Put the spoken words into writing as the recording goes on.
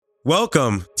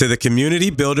Welcome to the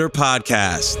Community Builder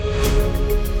Podcast.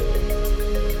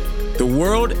 The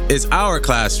world is our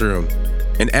classroom,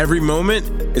 and every moment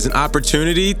is an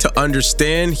opportunity to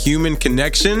understand human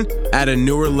connection at a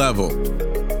newer level.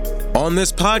 On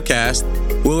this podcast,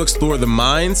 we'll explore the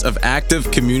minds of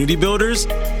active community builders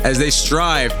as they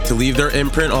strive to leave their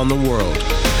imprint on the world.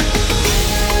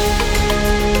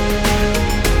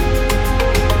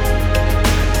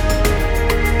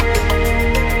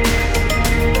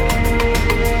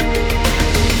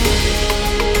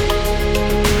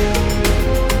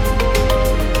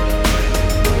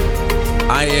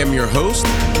 I am your host,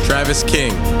 Travis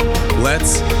King.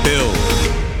 Let's build.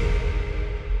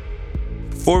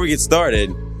 Before we get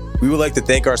started, we would like to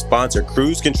thank our sponsor,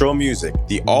 Cruise Control Music,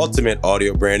 the ultimate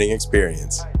audio branding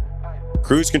experience.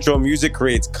 Cruise Control Music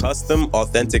creates custom,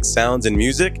 authentic sounds and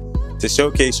music to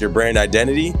showcase your brand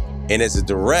identity and is a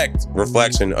direct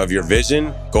reflection of your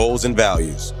vision, goals, and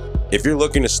values. If you're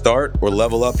looking to start or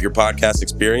level up your podcast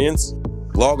experience,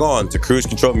 log on to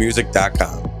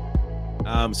cruisecontrolmusic.com.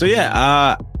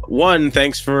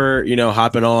 Thanks for,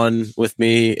 hopping on with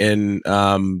me and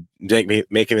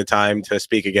making the time to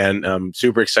speak again. I'm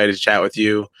super excited to chat with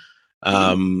you.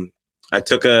 I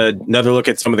took another look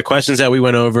at some of the questions that we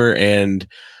went over, and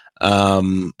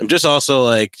I'm just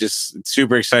also just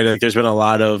super excited. There's been a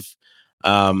lot of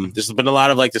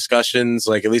discussions,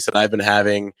 at least that I've been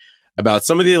having about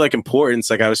some of the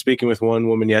importance. I was speaking with one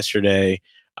woman yesterday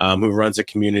who runs a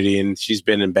community, and she's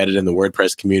been embedded in the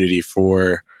WordPress community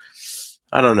for,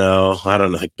 I don't know,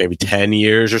 maybe 10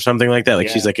 years or something like that.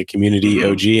 She's a community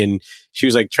OG. And she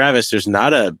was like, Travis, there's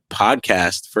not a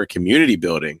podcast for community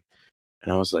building.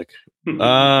 And I was like,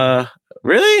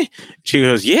 really? She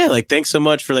goes, yeah, thanks so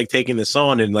much for taking this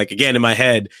on. And again, in my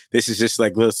head, this is just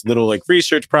this little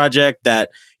research project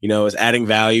that, is adding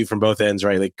value from both ends,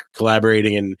 right?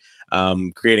 Collaborating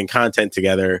and creating content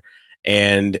together.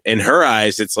 And in her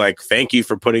eyes, it's thank you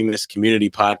for putting this community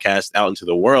podcast out into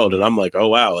the world. And I'm like, oh,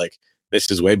 wow,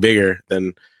 this is way bigger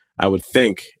than I would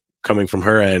think coming from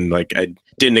her end. I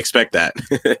didn't expect that.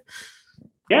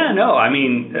 Yeah, no,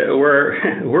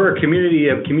 we're a community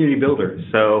of community builders.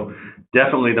 So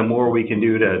definitely the more we can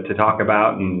do to talk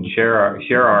about and share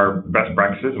our best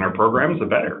practices and our programs, the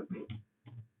better.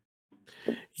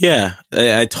 Yeah,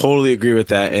 I totally agree with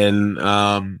that. And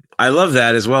I love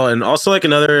that as well. And also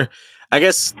another, I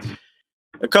guess,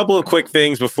 a couple of quick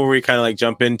things before we kind of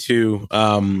jump into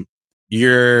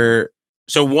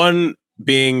so one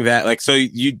being that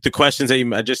the questions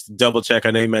that I just double check.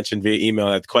 I know you mentioned via email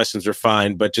that the questions are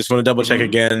fine, but just want to double check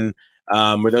again.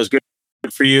 Were those good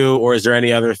for you, or is there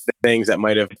any other things that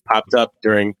might have popped up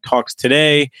during talks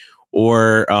today,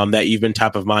 or that you've been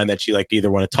top of mind that you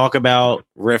either want to talk about,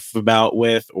 riff about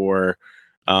with, or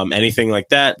anything like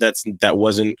that that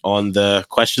wasn't on the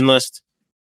question list?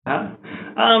 I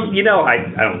don't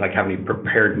have any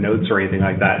prepared notes or anything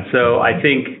like that. So I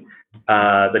think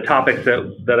the topics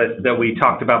that we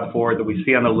talked about before that we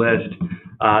see on the list,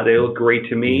 they look great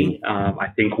to me. I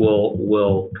think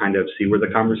we'll kind of see where the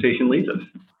conversation leads us.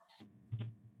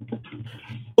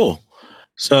 Cool.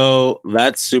 So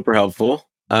that's super helpful.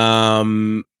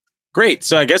 Great.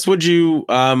 So I guess, would you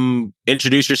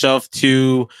introduce yourself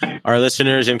to our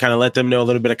listeners and kind of let them know a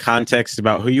little bit of context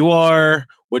about who you are,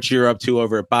 what you're up to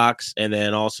over at Box, and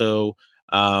then also,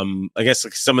 I guess,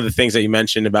 some of the things that you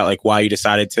mentioned about why you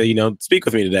decided to, speak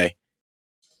with me today.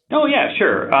 Oh, yeah,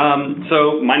 sure.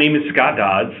 So my name is Scott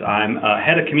Dodds. I'm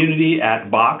head of community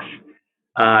at Box.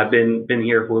 I've been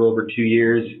here for a little over 2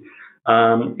 years.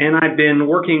 And I've been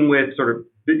working with sort of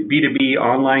B2B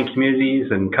online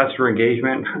communities and customer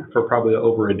engagement for probably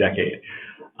over a decade.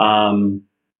 And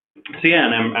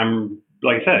I'm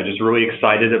like I said, just really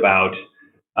excited about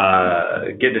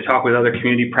getting to talk with other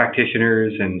community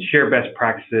practitioners and share best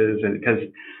practices. And because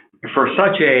for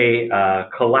such a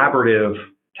collaborative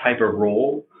type of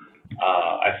role,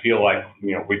 I feel like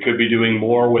we could be doing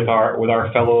more with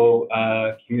our fellow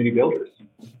community builders.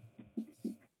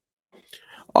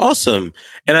 Awesome.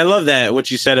 And I love that, what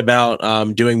you said about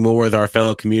doing more with our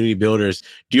fellow community builders.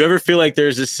 Do you ever feel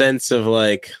there's a sense of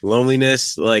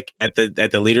loneliness at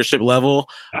the leadership level?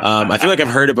 I feel I've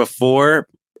heard it before.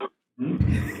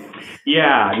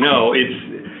 Yeah, no,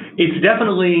 it's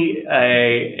definitely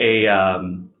a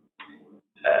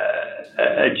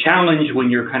challenge when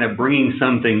you're kind of bringing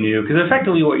something new, because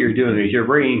effectively what you're doing is you're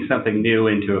bringing something new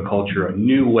into a culture, a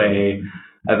new way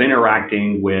of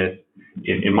interacting with,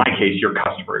 in my case, your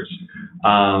customers. A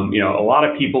lot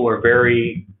of people are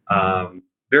very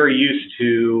used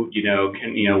to,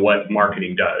 what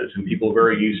marketing does, and people are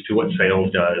very used to what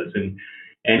sales does, and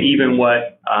even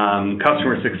what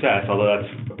customer success, although that's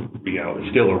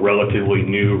still a relatively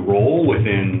new role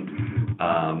within,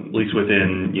 at least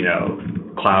within,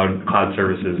 cloud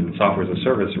services and software as a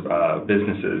service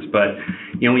businesses. But,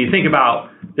 when you think about,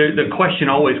 the question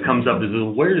always comes up is,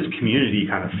 where does community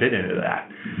kind of fit into that?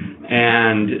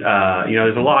 And,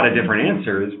 there's a lot of different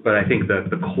answers, but I think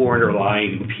the core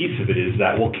underlying piece of it is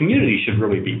that, community should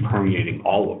really be permeating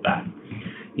all of that.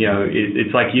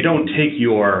 It's like you don't take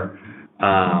your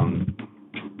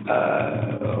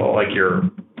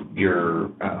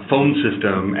phone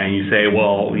system and you say,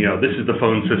 this is the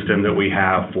phone system that we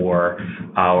have for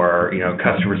our,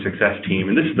 customer success team,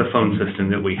 and this is the phone system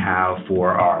that we have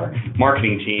for our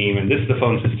marketing team, and this is the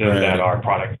phone system that our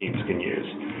product teams can use.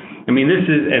 I mean, this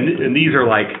is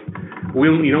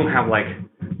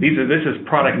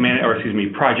project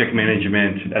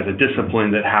management as a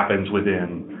discipline that happens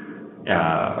within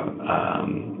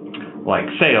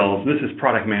sales. This is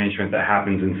product management that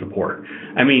happens in support.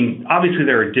 I mean, obviously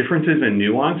there are differences and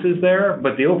nuances there,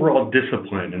 but the overall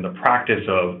discipline and the practice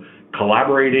of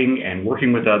collaborating and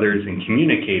working with others and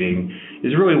communicating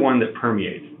is really one that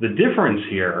permeates. The difference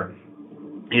here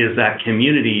is that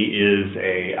community is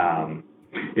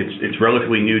it's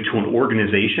relatively new to an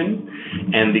organization,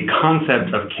 and the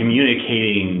concept of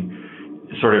communicating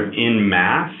sort of in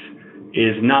mass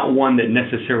is not one that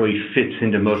necessarily fits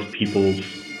into most people's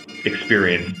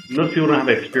experience. Most people don't have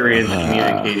experience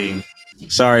communicating.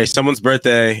 Sorry, someone's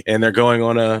birthday, and they're going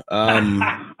on a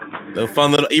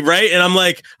fun little right. And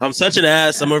I'm such an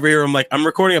ass. I'm over here. I'm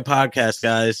recording a podcast,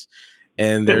 guys,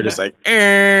 and they're just like,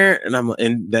 and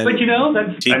then. But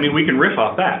we can riff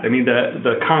off that. I mean,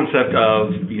 the concept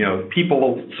of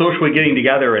people socially getting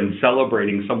together and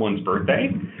celebrating someone's birthday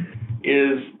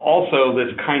is also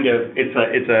this kind of it's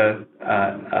a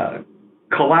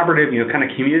collaborative kind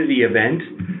of community event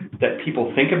that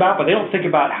people think about, but they don't think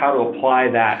about how to apply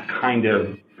that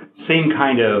same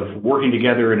kind of working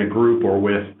together in a group or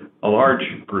with a large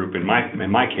group. In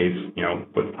my case,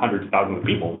 with hundreds of thousands of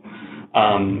people,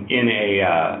 in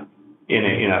a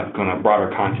kind of broader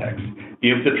context.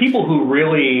 The people who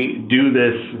really do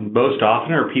this most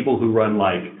often are people who run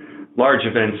large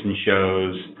events and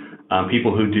shows,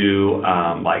 people who do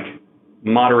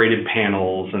moderated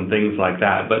panels and things like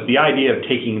that. But the idea of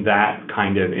taking that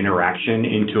kind of interaction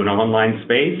into an online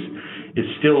space is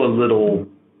still a little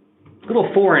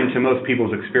foreign to most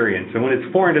people's experience. And when it's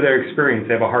foreign to their experience,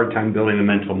 they have a hard time building a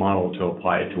mental model to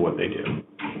apply it to what they do.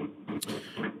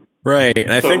 Right.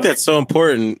 And I think that's so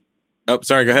important. Oh,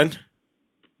 sorry, go ahead.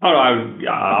 Oh, no,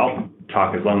 I'll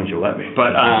talk as long as you let me.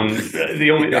 But I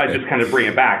just kind of bring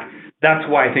it back. That's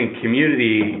why I think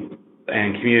community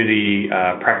and community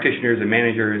practitioners and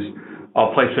managers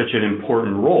all play such an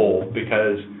important role,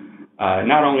 because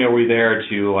not only are we there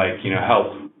to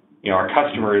help our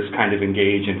customers kind of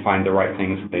engage and find the right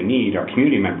things that they need, our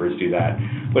community members do that,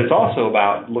 but it's also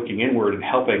about looking inward and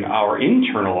helping our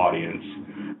internal audience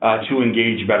to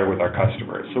engage better with our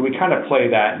customers. So we kind of play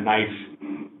that nice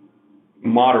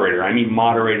moderator. I mean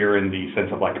moderator in the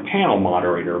sense of a panel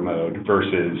moderator mode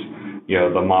versus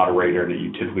the moderator that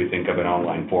you typically think of in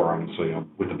online forums, so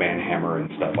with the band hammer and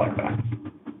stuff like that.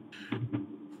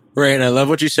 Right, and I love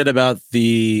what you said about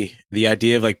the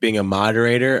idea of being a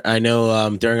moderator. I know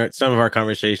during some of our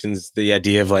conversations, the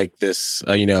idea of this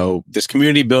this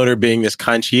community builder being this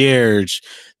concierge,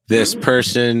 this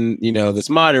person, this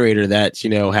moderator that's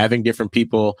having different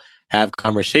people have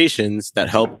conversations that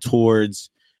help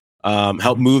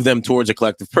move them towards a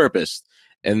collective purpose.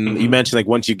 And you mentioned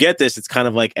once you get this, it's kind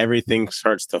of everything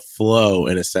starts to flow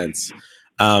in a sense.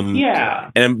 And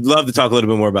I'd love to talk a little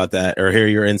bit more about that, or hear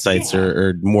your insights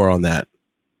or more on that.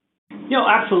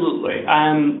 Absolutely.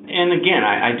 And again,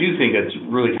 I do think it's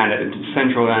really kind of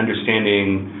central to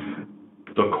understanding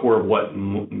the core of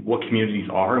what communities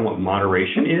are and what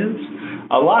moderation is.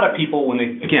 A lot of people, when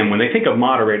they think of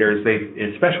moderators,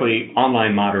 especially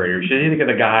online moderators, they think of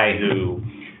the guy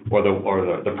or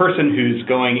the person who's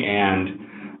going and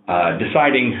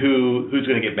deciding who's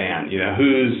going to get banned,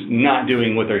 who's not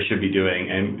doing what they should be doing,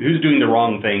 and who's doing the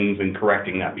wrong things and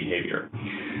correcting that behavior.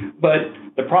 But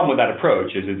the problem with that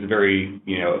approach is it's very,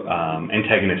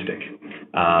 antagonistic.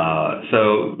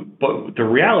 But the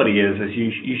reality is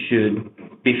you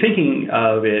should be thinking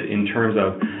of it in terms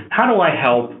of, how do I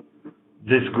help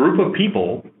this group of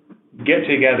people get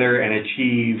together and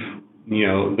achieve,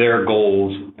 their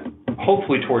goals,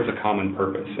 hopefully towards a common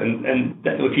purpose. And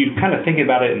if you kind of think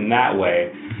about it in that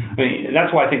way, I mean,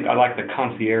 that's why I think I like the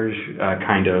concierge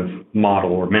kind of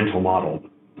model or mental model.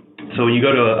 So when you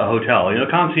go to a hotel,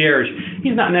 concierge,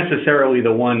 he's not necessarily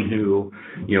the one who,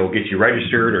 gets you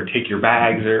registered or take your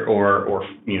bags or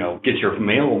get your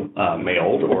mail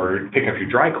mailed or pick up your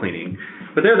dry cleaning.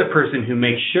 but they're the person who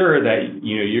makes sure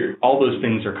that all those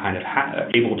things are kind of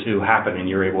able to happen and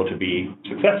you're able to be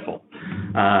successful.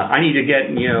 I need to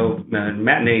get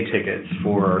matinee tickets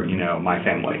for my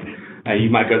family. You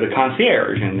might go to the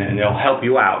concierge and they'll help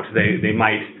you out. They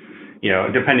might,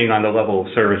 depending on the level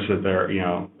of service that they're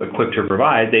equipped to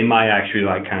provide, they might actually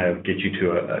kind of get you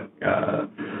to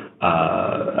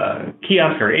a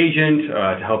kiosk or agent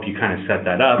to help you kind of set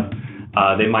that up.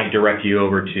 They might direct you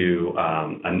over to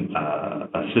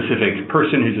a specific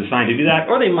person who's assigned to do that,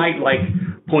 or they might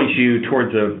point you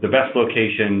towards the best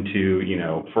location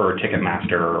for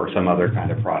Ticketmaster or some other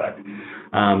kind of product.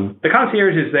 The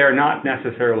concierge is there not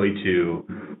necessarily to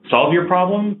solve your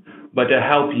problem, but to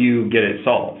help you get it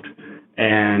solved.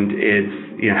 And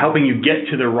it's helping you get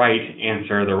to the right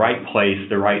answer, the right place,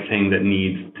 the right thing that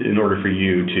needs in order for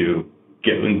you to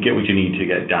get what you need to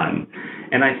get done.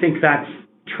 And I think that's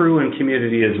true in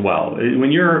community as well.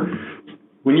 When you're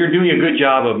doing a good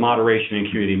job of moderation and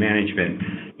community management,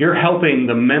 you're helping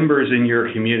the members in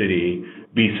your community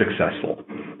be successful.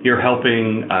 You're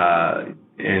helping,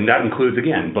 and that includes,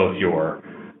 again, both your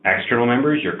external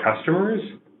members, your customers,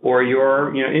 or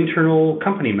your internal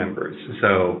company members.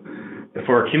 So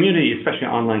for a community, especially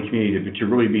an online community, to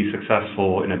really be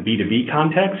successful in a B2B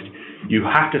context, you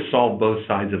have to solve both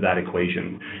sides of that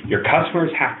equation. Your customers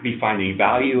have to be finding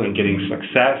value and getting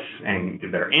success and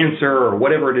their answer or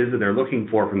whatever it is that they're looking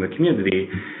for from the community.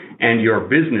 And your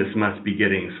business must be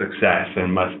getting success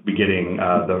and must be getting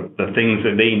the things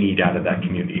that they need out of that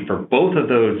community. For both of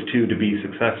those two to be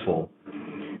successful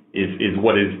is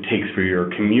what it takes for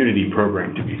your community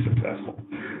program to be successful.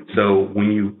 So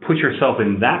when you put yourself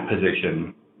in that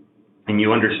position and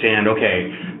you understand, okay,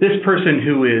 this person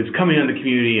who is coming on the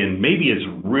community and maybe is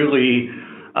really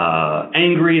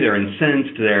angry, they're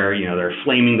incensed, they're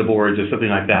flaming the boards or something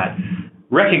like that,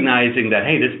 recognizing that,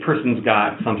 hey, this person's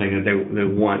got something that they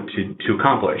want to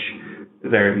accomplish.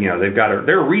 They've got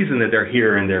their reason that they're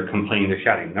here and they're complaining, they're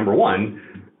shouting. Number one,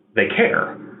 they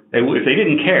care. If they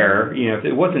didn't care, if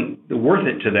it wasn't worth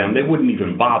it to them, they wouldn't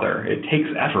even bother. It takes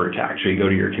effort to actually go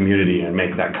to your community and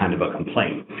make that kind of a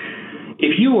complaint.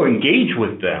 If you engage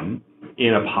with them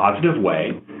in a positive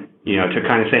way, to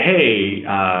kind of say, hey,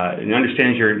 and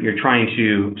understand you're trying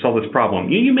to solve this problem,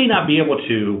 you may not be able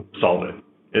to solve it.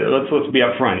 Let's be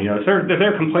upfront. If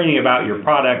they're complaining about your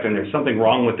product and there's something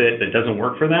wrong with it that doesn't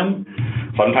work for them,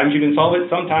 sometimes you can solve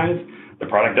it. Sometimes the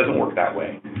product doesn't work that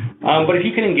way. But if you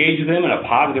can engage with them in a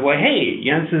positive way, hey,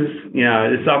 this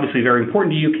is obviously very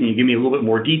important to you. Can you give me a little bit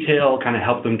more detail? Kind of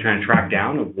help them try and track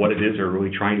down of what it is they're really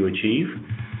trying to achieve.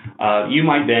 You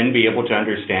might then be able to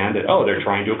understand that, they're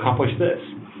trying to accomplish this.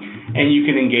 And you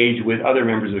can engage with other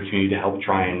members of the community to help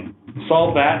try and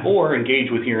solve that, or engage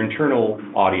with your internal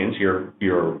audience,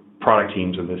 your product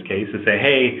teams in this case, to say,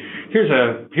 hey, here's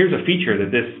a feature that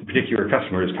this particular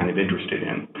customer is kind of interested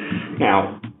in.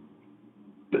 Now,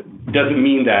 doesn't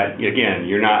mean that, again,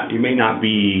 you may not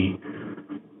be,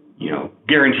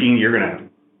 guaranteeing you're going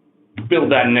to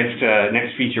build that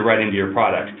next feature right into your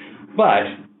product, but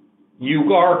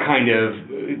you are kind of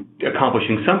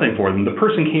accomplishing something for them. The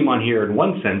person came on here in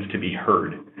one sense to be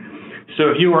heard. So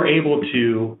if you are able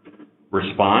to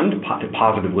respond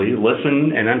positively,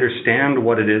 listen and understand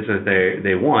what it is that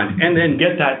they want, and then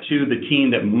get that to the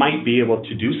team that might be able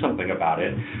to do something about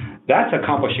it, that's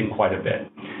accomplishing quite a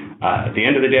bit. At the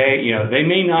end of the day, they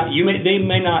may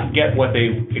not get what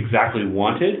they exactly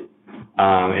wanted,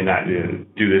 and that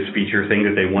do this feature thing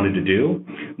that they wanted to do,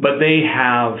 but they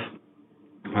have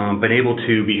been able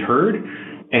to be heard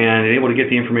and able to get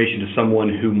the information to someone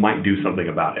who might do something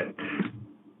about it.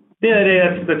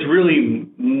 Yeah, that's really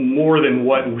more than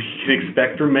what we can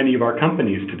expect from many of our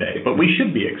companies today, but we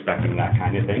should be expecting that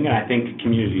kind of thing, and I think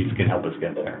communities can help us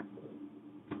get there.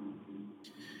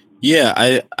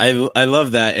 Yeah, I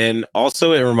love that, and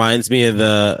also it reminds me of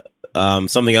the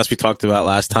something else we talked about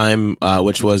last time,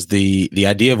 which was the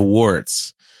idea of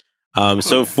warts.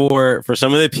 So for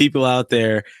some of the people out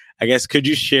there, I guess, could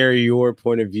you share your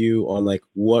point of view on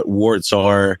what warts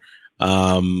are,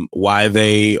 why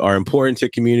they are important to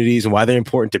communities, and why they're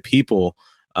important to people,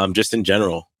 just in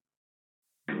general?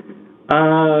 That's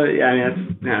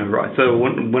right. So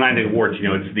when I think warts,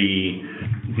 it's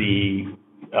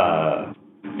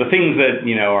the things that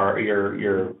are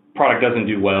your product doesn't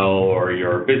do well or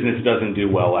your business doesn't do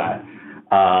well at.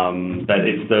 That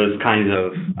it's those kinds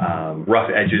of rough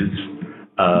edges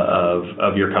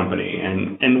of your company,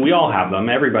 and we all have them.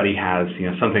 Everybody has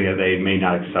something that they may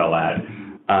not excel at,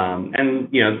 and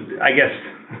I guess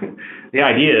the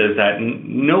idea is that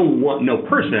no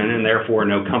person and therefore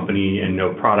no company and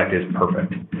no product is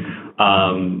perfect.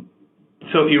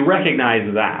 So if you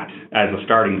recognize that as a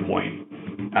starting point,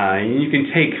 and you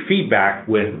can take feedback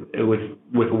with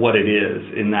what it is,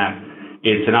 in that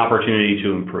it's an opportunity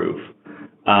to improve.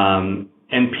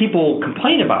 And people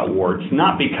complain about warts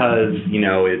not because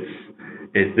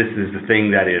this is the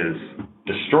thing that is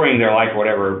destroying their life or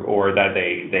whatever, or that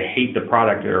they hate the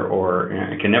product or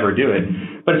can never do it,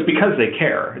 but it's because they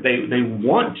care. They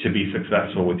want to be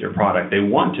successful with your product. They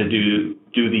want to do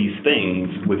these things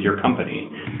with your company.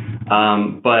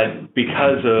 But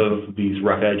because of these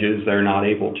rough edges, they're not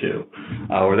able to,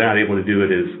 or they're not able to do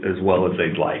it as well as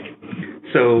they'd like.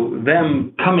 So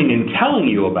them coming and telling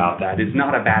you about that is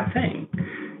not a bad thing.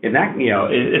 And that,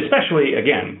 especially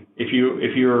again, if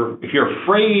you're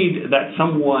afraid that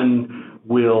someone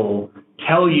will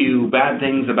tell you bad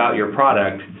things about your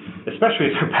product, especially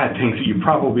if they're bad things that you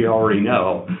probably already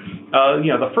know,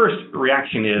 the first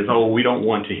reaction is, oh, we don't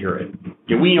want to hear it.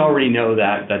 We already know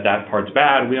that part's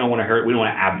bad. We don't want to hear it. We don't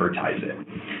want to advertise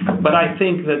it. But I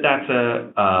think that that's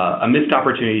a missed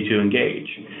opportunity to engage.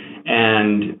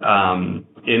 And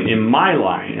in my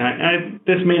line, and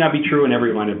this may not be true in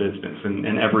every line of business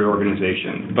and every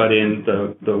organization, but in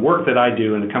the work that I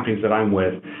do and the companies that I'm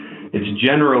with, it's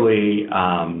generally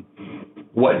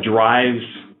what drives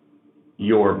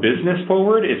your business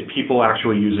forward is people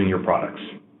actually using your products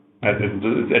at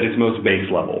its most base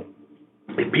level.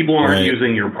 If people aren't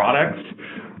using your products,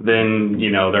 then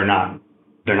they're not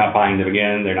buying them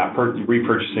again. They're not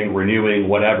repurchasing, renewing,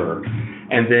 whatever,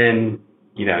 and then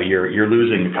you're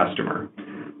losing the customer.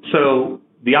 So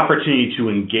the opportunity to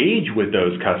engage with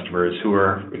those customers who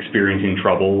are experiencing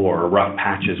trouble or rough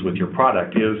patches with your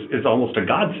product is almost a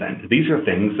godsend. These are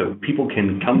things that people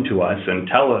can come to us and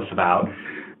tell us about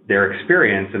their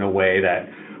experience in a way that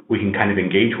we can kind of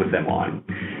engage with them on.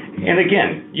 And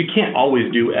again, you can't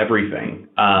always do everything.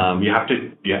 You have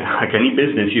to, like any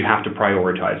business, you have to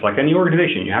prioritize. Like any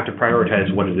organization, you have to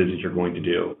prioritize what it is that you're going to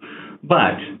do.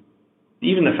 But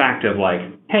even the fact of like,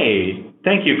 hey,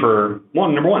 thank you for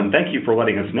number one, thank you for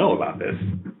letting us know about this.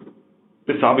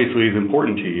 This obviously is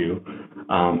important to you.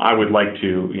 I would like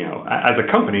to, as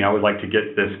a company, I would like to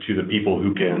get this to the people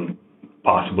who can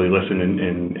possibly listen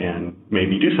and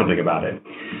maybe do something about it.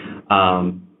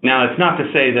 Now, it's not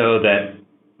to say though that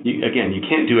you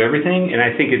can't do everything, and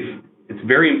I think it's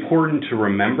very important to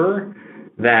remember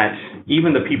that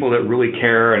even the people that really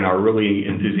care and are really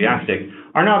enthusiastic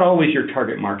are not always your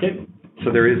target market.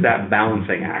 So there is that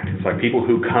balancing act. It's like people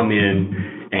who come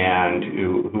in and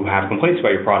who have complaints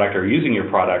about your product or using your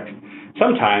product.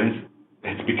 Sometimes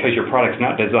it's because your product's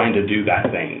not designed to do that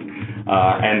thing,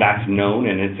 and that's known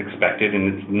and it's expected,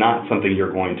 and it's not something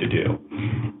you're going to do.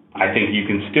 I think you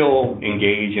can still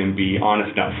engage and be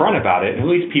honest and upfront about it. And at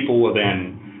least people will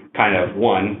then kind of,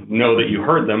 one, know that you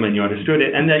heard them and you understood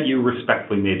it, and that you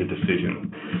respectfully made a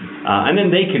decision. And then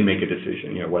they can make a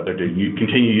decision, whether to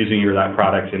continue using that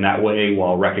product in that way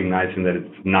while recognizing that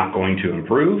it's not going to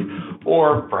improve,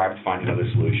 or perhaps find another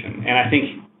solution. And I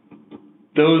think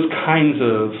those kinds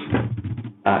of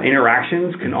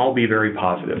interactions can all be very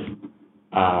positive.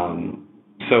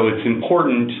 So it's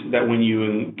important that when you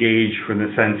engage from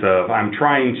the sense of, I'm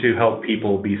trying to help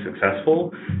people be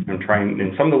successful, and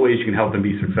some of the ways you can help them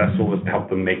be successful is to help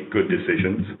them make good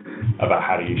decisions about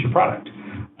how to use your product.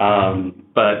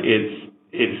 But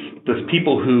it's those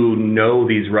people who know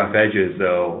these rough edges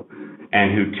though,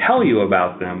 and who tell you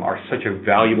about them are such a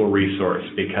valuable resource,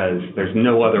 because there's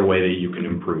no other way that you can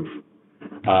improve.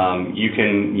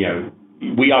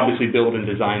 We obviously build and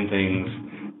design things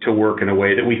to work in a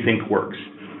way that we think works.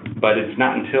 But it's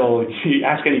not until, you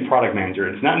ask any product manager,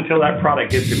 it's not until that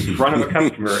product gets in front of a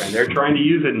customer and they're trying to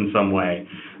use it in some way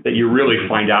that you really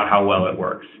find out how well it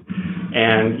works.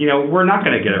 And, we're not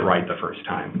going to get it right the first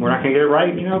time. We're not going to get it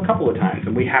right, a couple of times.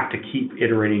 And we have to keep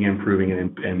iterating, improving,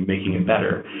 and making it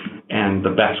better. And the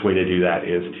best way to do that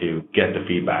is to get the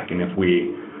feedback. And if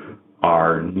we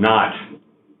are not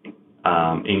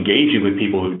engaging with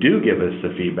people who do give us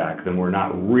the feedback, then we're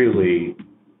not really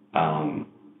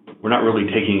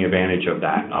taking advantage of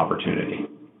that opportunity.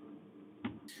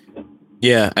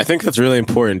 Yeah, I think that's really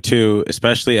important too,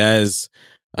 especially as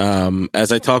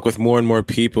I talk with more and more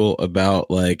people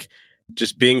about like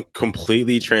just being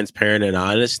completely transparent and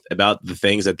honest about the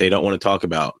things that they don't want to talk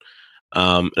about.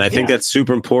 And I think that's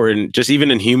super important, just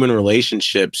even in human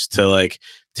relationships, to like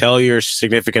tell your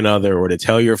significant other or to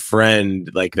tell your friend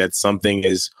like that something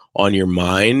is on your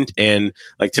mind, and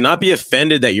like to not be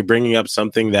offended that you're bringing up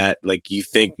something that like you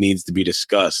think needs to be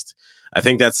discussed. I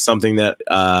think that's something that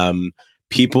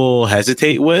people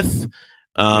hesitate with.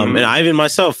 And I even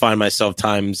myself find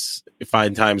times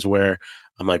where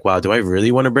I'm like, wow, do I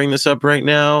really want to bring this up right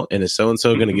now? And is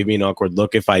so-and-so going to give me an awkward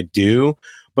look if I do?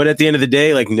 But at the end of the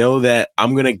day, like, know that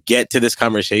I'm going to get to this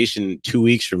conversation 2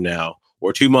 weeks from now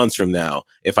or 2 months from now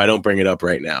if I don't bring it up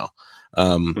right now.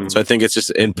 So I think it's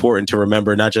just important to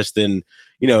remember, not just in,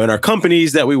 in our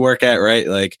companies that we work at, right?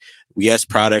 Like, yes,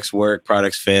 products work,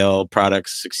 products fail,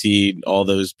 products succeed, all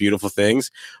those beautiful things.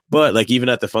 But like, even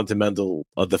at the fundamental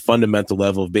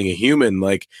level of being a human,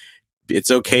 like,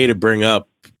 it's okay to bring up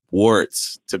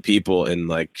warts to people and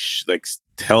like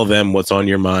tell them what's on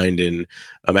your mind and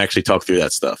actually talk through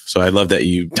that stuff. So I love that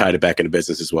you tied it back into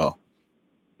business as well.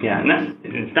 Yeah, and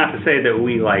it's not to say that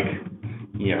we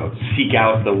seek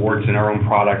out the warts in our own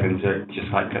product and just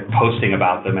like posting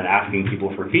about them and asking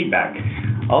people for feedback.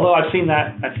 Although I've seen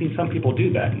some people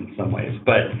do that in some ways.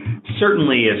 But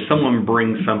certainly, if someone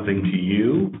brings something to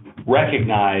you,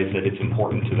 recognize that it's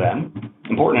important to them,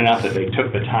 important enough that they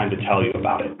took the time to tell you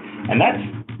about it.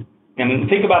 And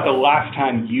think about the last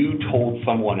time you told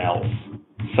someone else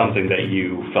something that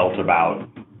you felt about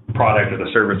product or the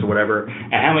service or whatever,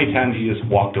 and how many times you just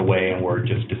walked away and were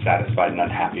just dissatisfied and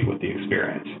unhappy with the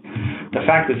experience. The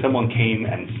fact that someone came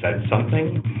and said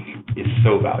something is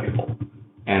so valuable,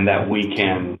 and that we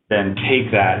can then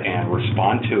take that and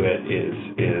respond to it is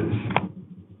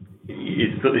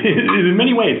in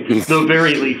many ways the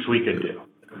very least we can do.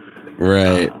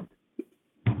 Right.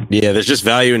 Yeah, there's just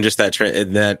value in just that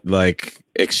in that like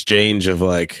exchange of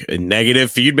like negative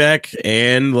feedback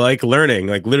and like learning.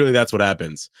 Like, literally, that's what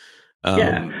happens.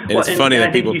 And it's funny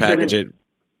that people package it.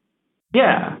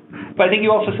 Yeah, but I think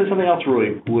you also said something else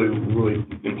really, really, really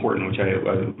important, which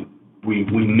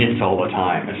we miss all the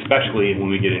time, especially when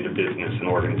we get into business and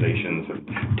organizations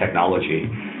and technology,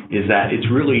 is that it's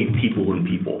really people and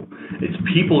people. It's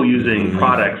people using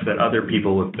products that other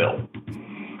people have built.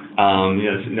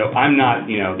 I'm not,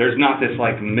 there's not this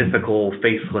like mythical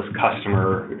faceless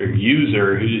customer or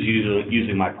user who's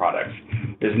using my products.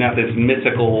 There's not this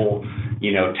mythical,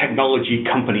 technology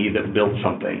company that built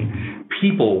something.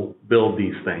 People build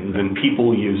these things and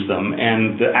people use them.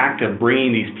 And the act of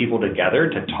bringing these people together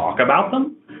to talk about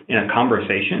them in a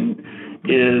conversation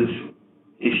is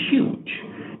huge.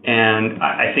 And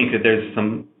I think that there's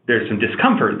some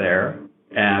discomfort there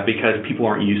because people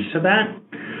aren't used to that.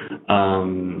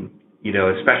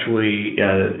 Especially,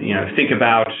 think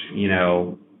about,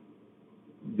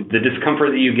 the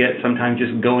discomfort that you get sometimes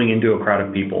just going into a crowd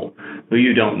of people who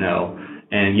you don't know.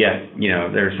 And yet,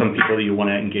 there are some people that you want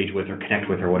to engage with or connect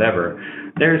with or whatever.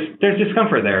 There's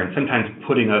discomfort there. And sometimes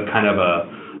putting a kind of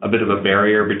a bit of a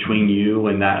barrier between you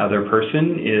and that other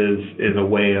person is a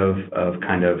way of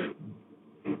kind of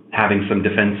having some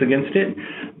defense against it.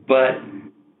 But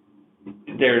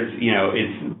there's,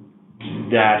 it's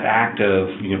that act of,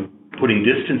 putting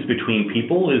distance between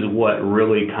people is what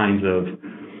really kind of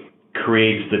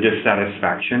creates the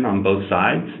dissatisfaction on both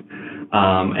sides.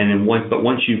 But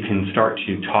once you can start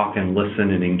to talk and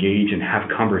listen and engage and have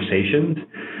conversations,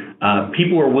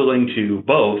 people are willing to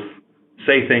both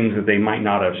say things that they might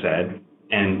not have said,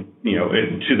 and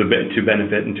to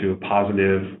benefit and to a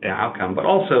positive outcome, but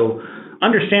also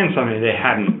understand something they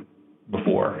hadn't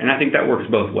before. And I think that works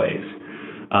both ways.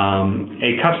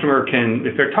 A customer can,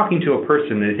 if they're talking to a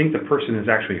person, they think the person has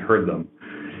actually heard them,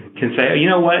 can say, you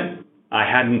know what, I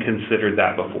hadn't considered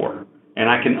that before, and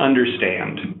I can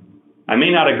understand. I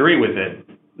may not agree with it,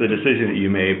 the decision that you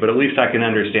made, but at least I can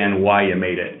understand why you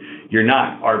made it. You're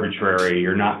not arbitrary,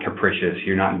 you're not capricious,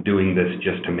 you're not doing this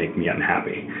just to make me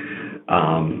unhappy.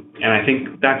 And I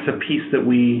think that's a piece that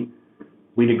we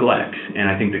neglect, and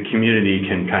I think the community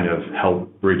can kind of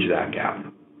help bridge that gap.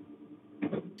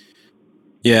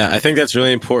 Yeah, I think that's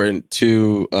really important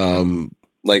to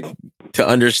to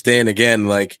understand, again,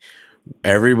 like,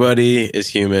 everybody is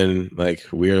human. Like,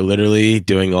 we are literally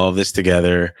doing all of this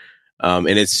together. And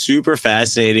it's super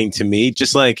fascinating to me,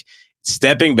 just like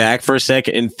stepping back for a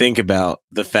second and think about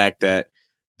the fact that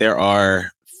there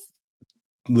are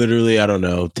literally,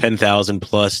 10,000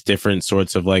 plus different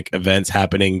sorts of like events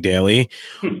happening daily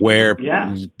where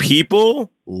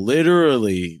people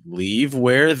literally leave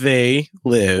where they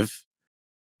live,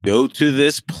 go to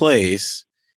this place,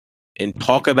 and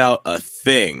talk about a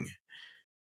thing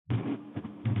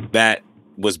that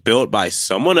was built by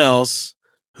someone else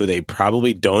who they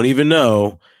probably don't even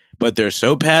know, but they're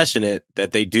so passionate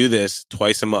that they do this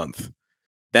twice a month.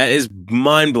 That is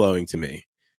mind-blowing to me.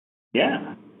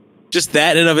 Yeah. Just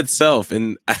that in of itself.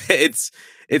 And it's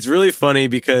really funny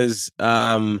because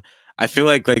I feel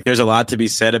like there's a lot to be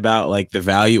said about like the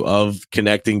value of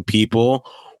connecting people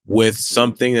with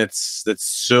something that's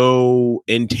so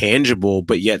intangible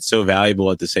but yet so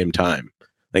valuable at the same time.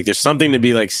 Like, there's something to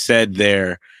be like said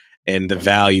there and the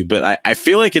value. But I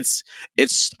feel like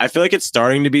I feel like it's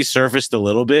starting to be surfaced a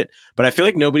little bit, but I feel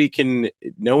like no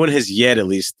one has yet, at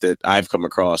least that I've come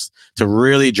across, to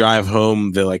really drive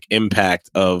home the like impact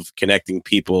of connecting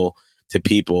people to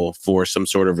people for some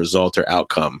sort of result or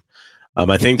outcome.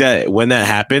 I think that when that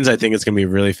happens, I think it's going to be a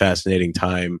really fascinating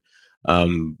time.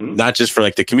 Not just for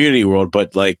like the community world,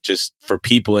 but like just for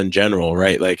people in general,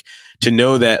 right? Like to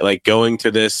know that like going to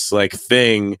this like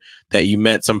thing that you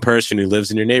met some person who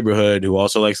lives in your neighborhood who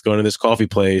also likes going to this coffee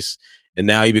place, and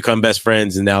now you become best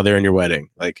friends and now they're in your wedding.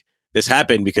 Like this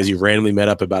happened because you randomly met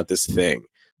up about this thing,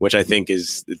 which I think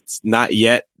it's not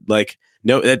yet like,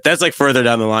 no, that's like further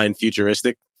down the line,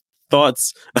 futuristic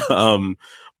thoughts.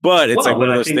 But it's like one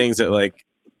of those things that like,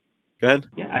 go ahead.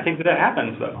 Yeah, I think that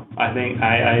happens though. I think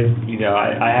I've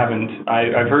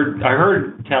heard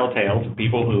telltales of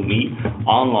people who meet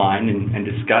online and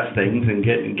discuss things and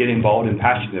get involved and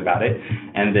passionate about it,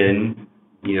 and then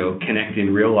connect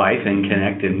in real life and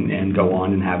connect and go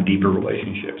on and have deeper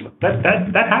relationships.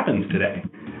 That happens today.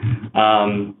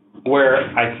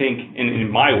 Where I think in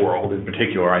my world in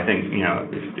particular, I think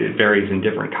it varies in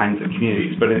different kinds of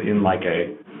communities, but in like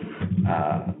a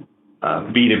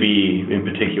B2B in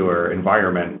particular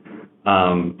environment,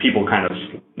 people kind of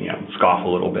scoff a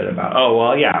little bit about, oh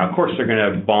well, yeah, of course they're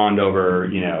going to bond over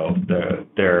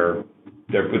their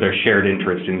shared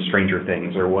interest in Stranger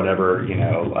Things or whatever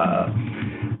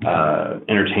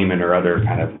entertainment or other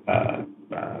kind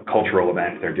of cultural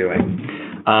event they're doing,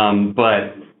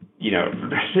 but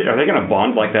are they going to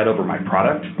bond like that over my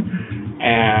product?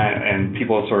 And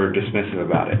people are sort of dismissive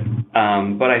about it,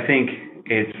 but I think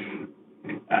it's.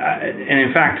 And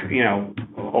in fact,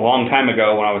 a long time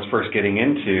ago when I was first getting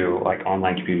into like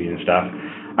online computing and stuff,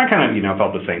 I kind of,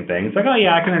 felt the same thing. It's like, oh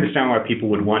yeah, I can understand why people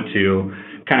would want to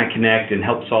kind of connect and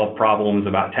help solve problems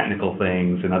about technical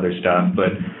things and other stuff.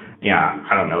 But yeah,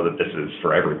 I don't know that this is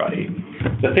for everybody.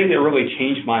 The thing that really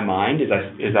changed my mind is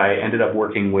I ended up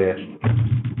working with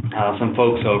some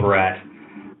folks over at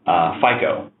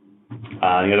FICO,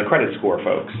 the credit score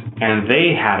folks, and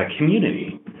they had a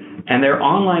community. And their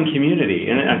online community,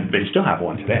 and they still have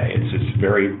one today, it's just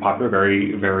very popular,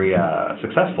 very, very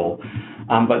successful.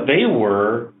 But they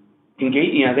were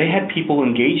engaged, they had people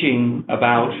engaging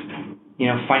about,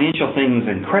 financial things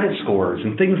and credit scores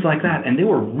and things like that. And they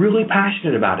were really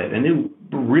passionate about it. And they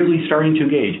were really starting to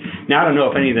engage. Now, I don't know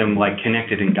if any of them like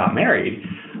connected and got married,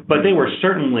 but they were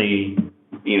certainly,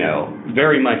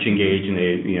 very much engaged, and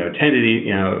they, attended,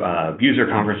 user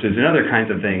conferences and other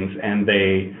kinds of things. And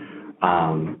they,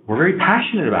 we're very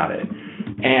passionate about it,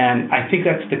 and I think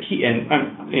that's the key. And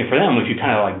for them, if you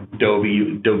kind of like dove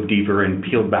deeper and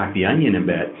peeled back the onion a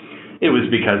bit, it was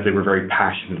because they were very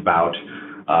passionate about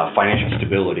financial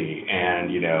stability and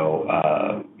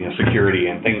security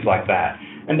and things like that.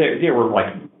 And they were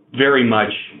like very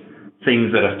much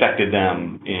things that affected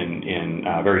them in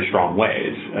very strong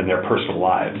ways in their personal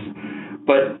lives.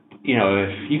 But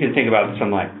if you can think about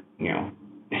some like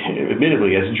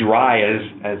admittedly as dry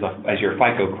as your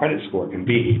FICO credit score can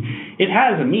be, it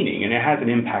has a meaning and it has an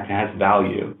impact, it has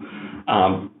value,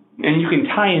 and you can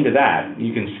tie into that.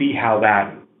 You can see how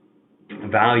that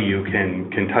value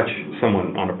can touch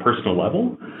someone on a personal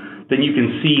level. Then you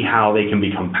can see how they can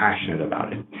become passionate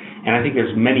about it. And I think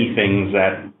there's many things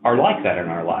that are like that in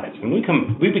our lives, and we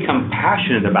become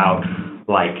passionate about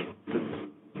like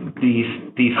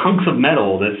these hunks of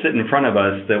metal that sit in front of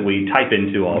us that we type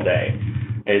into all day.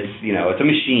 It's it's a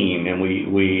machine, and we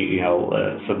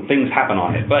some things happen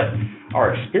on it, but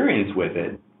our experience with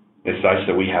it is such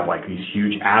that we have like these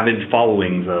huge avid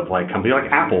followings of like companies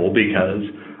like Apple because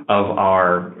of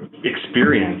our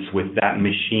experience with that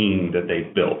machine that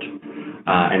they've built.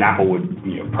 And Apple would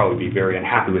probably be very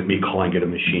unhappy with me calling it a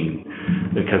machine,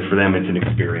 because for them it's an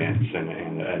experience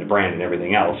and a brand and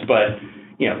everything else. But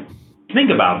think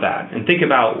about that and think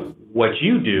about what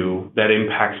you do that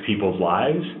impacts people's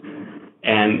lives,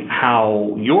 and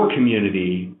how your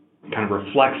community kind of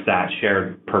reflects that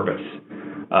shared purpose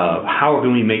of how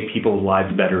can we make people's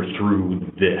lives better through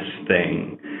this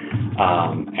thing.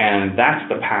 And that's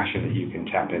the passion that you can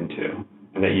tap into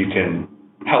and that you can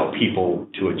help people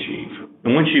to achieve.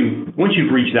 And once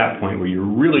you've reached that point where you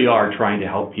really are trying to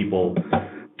help people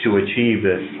to achieve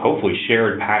this hopefully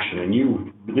shared passion, and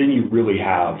then you really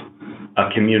have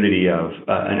a community of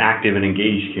an active and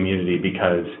engaged community,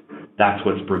 because that's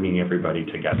what's bringing everybody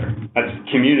together. That's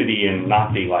community in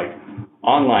not the like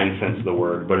online sense of the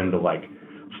word, but in the like,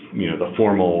 the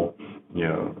formal,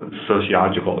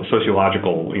 sociological,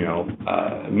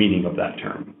 meaning of that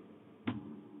term.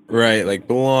 Right, like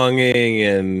belonging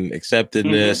and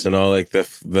acceptedness Hmm. and all like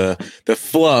the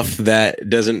fluff that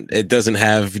doesn't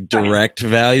have Right. direct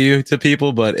value to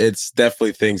people, but it's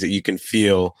definitely things that you can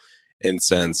feel and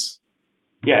sense.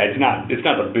 Yeah, it's not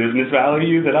the business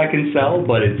value that I can sell,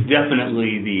 but it's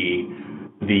definitely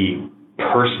the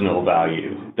personal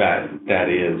value that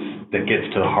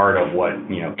gets to the heart of what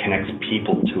connects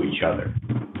people to each other.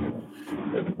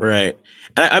 Right.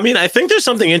 I mean, I think there's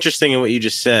something interesting in what you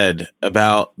just said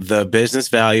about the business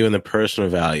value and the personal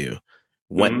value.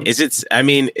 What is Hmm. it? I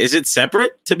mean, is it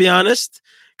separate, to be honest?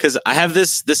 Because I have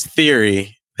this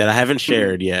theory that I haven't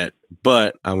shared yet,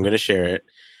 but I'm gonna share it.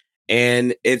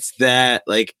 And it's that,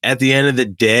 like, at the end of the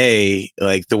day,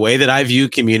 like, the way that I view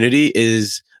community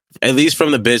is, at least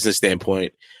from the business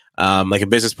standpoint, like a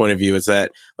business point of view, is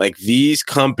that, like, these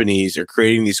companies are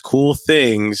creating these cool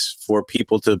things for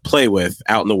people to play with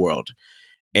out in the world.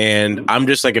 And I'm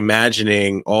just like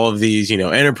imagining all of these,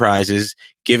 enterprises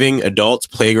giving adults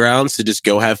playgrounds to just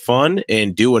go have fun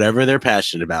and do whatever they're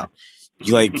passionate about.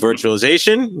 You like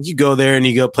virtualization, you go there and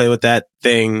you go play with that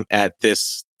thing at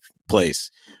this place.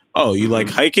 Oh, you like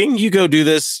Hmm. hiking? You go do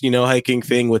this, hiking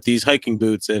thing with these hiking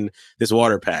boots and this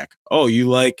water pack. Oh, you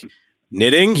like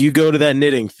knitting? You go to that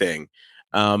knitting thing.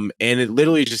 And it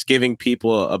literally just giving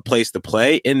people a place to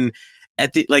play. And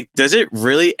at the like, does it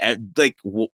really like?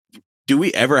 Do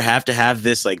we ever have to have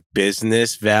this like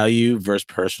business value versus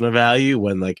personal value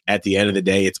when like at the end of the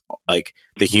day it's like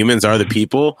the humans are the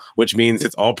people, which means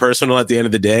it's all personal at the end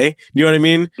of the day? You know what I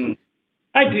mean?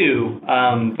 I do,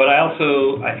 but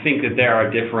I think that there are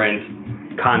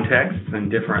different contexts and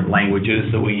different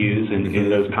languages that we use in Mm-hmm.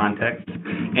 those contexts.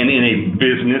 And in a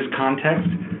business context,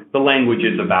 the language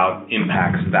is about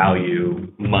impacts, value,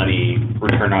 money,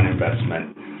 return on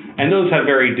investment. And those have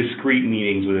very discrete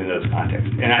meanings within those contexts.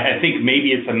 And I think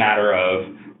maybe it's a matter of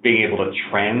being able to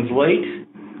translate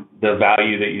the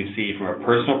value that you see from a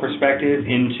personal perspective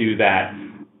into that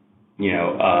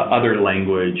other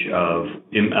language of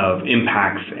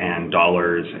impacts and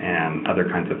dollars and other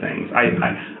kinds of things.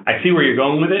 I see where you're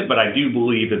going with it, but I do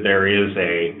believe that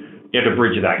you have to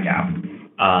bridge that gap.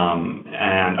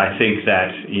 And I think that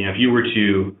if you were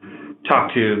to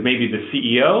talk to maybe the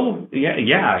CEO,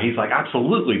 yeah, he's like,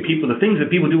 absolutely, the things that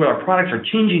people do with our products are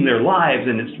changing their lives,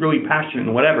 and it's really passionate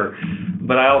and whatever.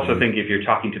 But I also think if you're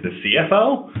talking to the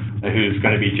CFO, who's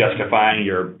going to be justifying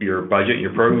your budget,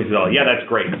 your program, he says, oh yeah, that's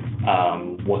great.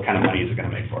 What kind of money is it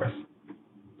going to make for us?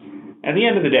 At the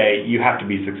end of the day, you have to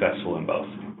be successful in both.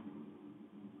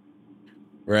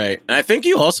 Right. And I think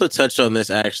you also touched on this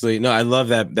actually. No, I love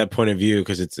that point of view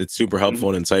because it's super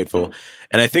helpful and insightful.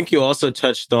 And I think you also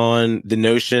touched on the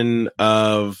notion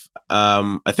of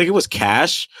I think it was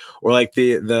cash or like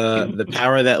the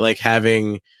power that like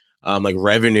having like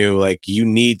revenue, like you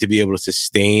need to be able to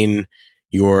sustain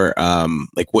your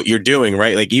like what you're doing,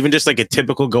 right? Like even just like a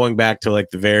typical going back to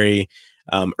like the very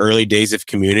early days of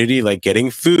community, like getting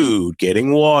food,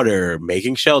 getting water,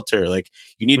 making shelter. Like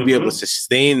you need to be able to Mm-hmm.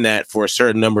 sustain that for a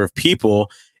certain number of people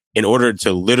in order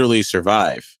to literally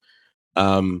survive.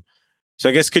 Um, so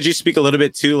I guess could you speak a little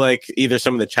bit to like either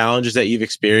some of the challenges that you've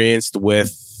experienced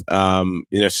with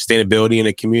sustainability in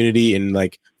a community and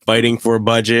like fighting for a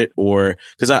budget, or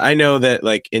because I know that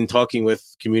like in talking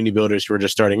with community builders who are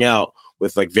just starting out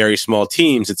with like very small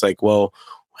teams, it's like, well,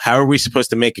 how are we supposed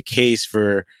to make a case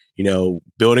for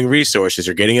building resources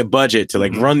or getting a budget to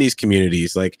like Mm-hmm. run these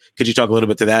communities? Like, could you talk a little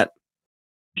bit to that?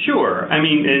 Sure. I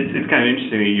mean, it's kind of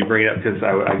interesting you bring it up because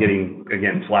I'm getting,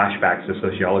 again, flashbacks to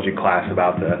sociology class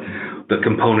about the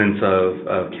components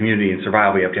of community and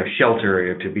survival. You have to have shelter, you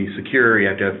have to be secure, you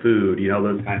have to have food,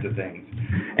 those kinds of things.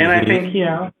 And I Mm-hmm.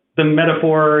 think, the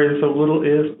metaphor is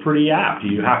pretty apt.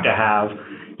 You have to have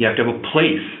a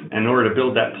place. In order to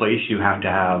build that place, you have to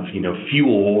have,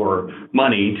 fuel or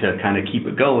money to kind of keep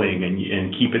it going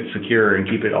and keep it secure and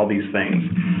keep it all these things.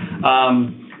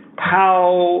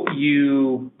 How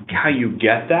you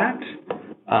get that,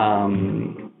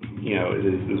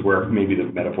 is where maybe the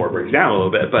metaphor breaks down a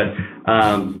little bit. But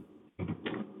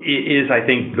is I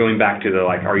think going back to the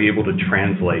like, are you able to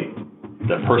translate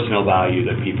the personal value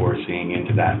that people are seeing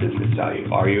into that business value?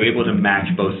 Are you able to match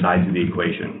both sides of the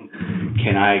equation?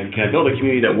 Can I build a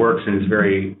community that works and is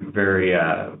very very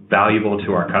valuable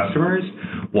to our customers,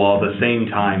 while at the same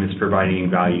time is providing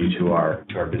value to our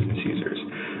business users?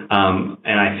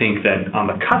 And I think that on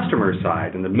the customer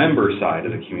side and the member side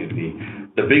of the community,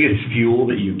 the biggest fuel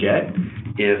that you get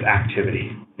is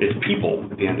activity. It's people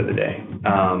at the end of the day.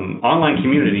 Online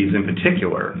communities in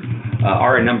particular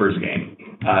are a numbers game.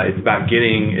 It's about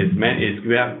bringing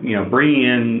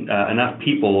in enough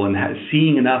people and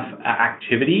seeing enough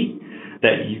activity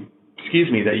that you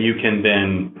can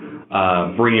then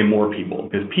bring in more people,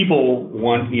 because people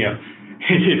want,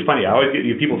 it's funny. I always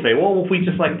get people say, well, if we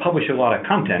just like publish a lot of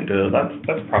content,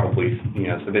 that's probably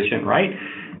sufficient, right?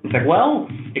 It's like, well,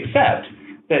 except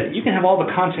that you can have all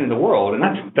the content in the world, and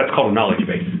that's called a knowledge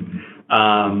base.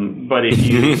 But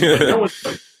if no one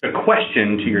puts a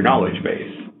question to your knowledge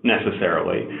base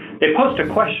necessarily, they post a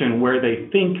question where they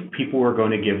think people are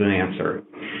going to give an answer.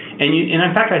 And in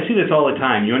fact, I see this all the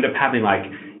time. You end up having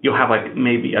you'll have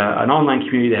maybe an online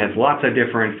community that has lots of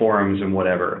different forums and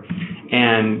whatever,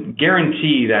 and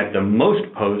guarantee that the most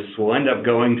posts will end up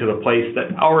going to the place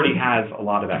that already has a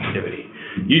lot of activity.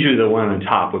 Usually the one on the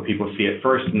top, where people see it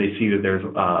first and they see that there's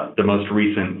the most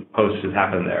recent post has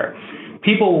happened there.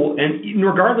 People, and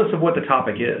regardless of what the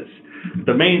topic is,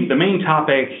 the main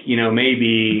topic, may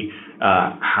be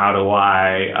how do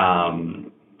I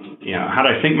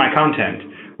sync my content.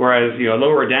 Whereas,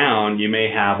 lower down, you may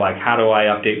have how do I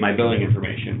update my billing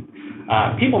information?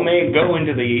 People may go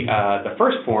into the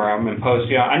first forum and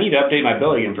post, I need to update my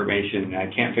billing information. I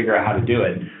can't figure out how to do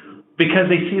it, because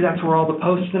they see that's where all the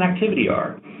posts and activity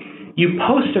are. You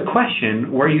post a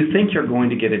question where you think you're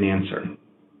going to get an answer.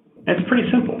 It's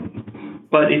pretty simple.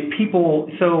 But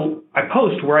so I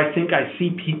post where I think I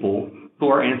see people who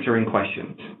are answering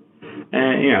questions.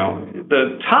 And,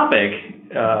 the topic,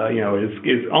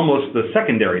 is almost the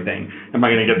secondary thing. Am I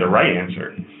going to get the right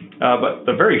answer? But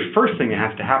the very first thing that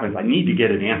has to happen is I need to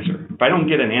get an answer. If I don't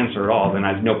get an answer at all, then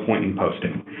I have no point in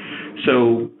posting.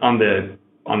 So on the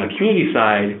community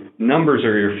side, numbers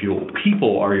are your fuel.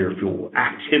 People are your fuel.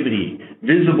 Activity,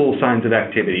 visible signs of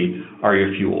activity are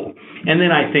your fuel. And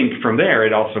then I think from there,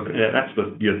 that's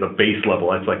the base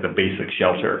level. That's like the basic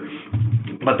shelter.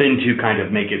 But then to kind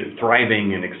of make it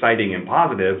thriving and exciting and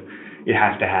positive, it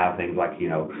has to have things like,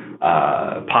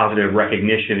 positive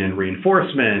recognition and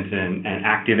reinforcement and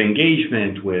active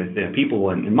engagement with people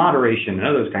and moderation and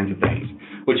other kinds of things,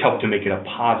 which help to make it a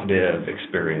positive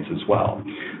experience as well.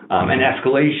 And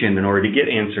escalation in order to get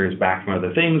answers back from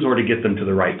other things or to get them to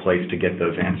the right place to get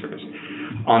those answers.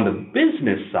 On the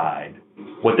business side,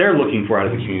 what they're looking for out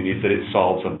of the community is that it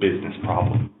solves a business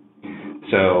problem.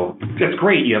 So that's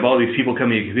great. You have all these people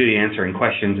coming to your community answering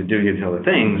questions and doing these other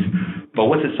things, but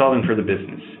what's it solving for the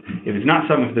business? If it's not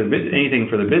solving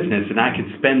anything for the business, then I could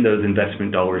spend those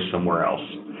investment dollars somewhere else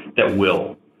that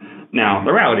will. Now,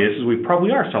 the reality is we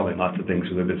probably are solving lots of things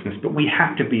for the business, but we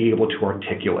have to be able to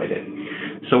articulate it.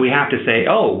 So we have to say,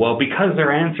 because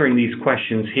they're answering these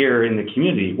questions here in the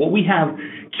community, we have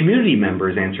community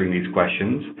members answering these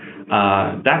questions.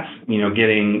 That's,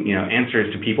 getting,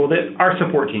 answers to people that our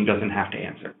support team doesn't have to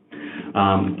answer.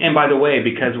 And by the way,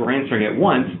 because we're answering it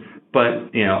once,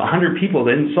 but 100 people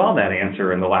then saw that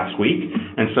answer in the last week,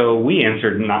 and so we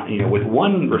answered with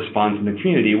one response in the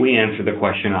community, we answered the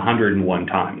question 101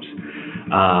 times.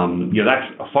 That's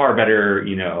a far better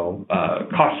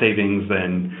cost savings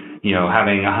than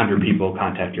having 100 people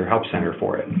contact your help center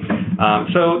for it.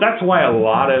 So that's why a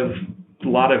lot of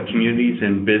communities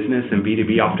in business and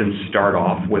B2B often start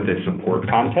off with a support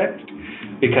context,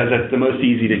 because that's the most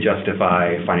easy to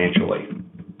justify financially.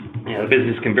 The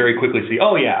business can very quickly see,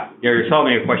 you're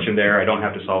solving a question there. I don't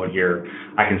have to solve it here.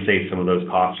 I can save some of those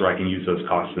costs, or I can use those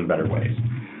costs in better ways.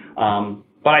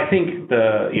 But I think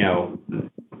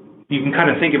you can kind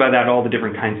of think about that, all the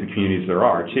different kinds of communities there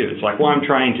are too. It's like, I'm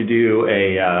trying to do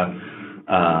a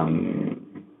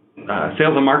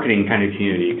sales and marketing kind of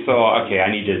community. So,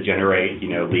 I need to generate,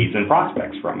 leads and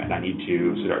prospects from it. I need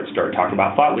to start talking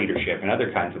about thought leadership and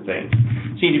other kinds of things.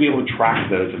 So you need to be able to track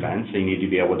those events. So you need to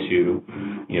be able to,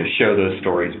 show those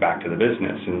stories back to the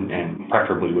business and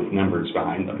preferably with numbers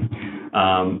behind them.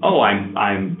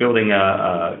 I'm building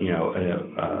a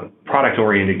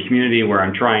product-oriented community where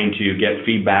I'm trying to get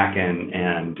feedback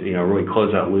and really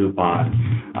close that loop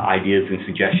on ideas and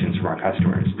suggestions from our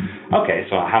customers. Okay,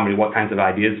 so what kinds of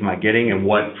ideas am I getting, and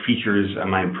what features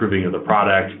am I improving of the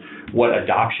product? What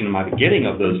adoption am I getting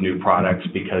of those new products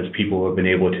because people have been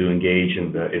able to engage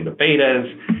in the betas?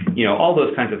 All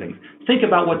those kinds of things. Think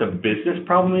about what the business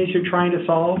problem is you're trying to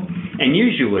solve, and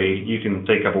usually you can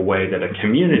think of a way that a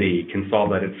community can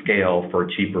solve that at scale for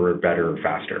cheaper, better,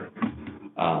 faster.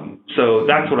 So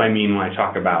that's what I mean when I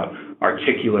talk about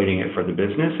articulating it for the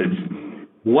business. It's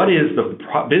what is the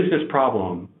business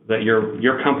problem that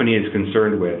your company is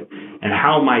concerned with, and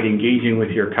how might engaging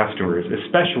with your customers,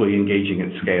 especially engaging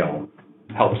at scale,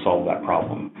 help solve that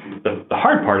problem? The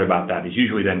hard part about that is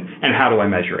usually then, and how do I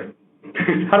measure it?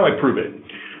 How do I prove it?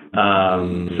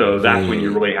 So that's when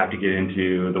you really have to get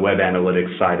into the web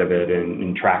analytics side of it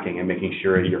and tracking and making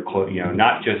sure you're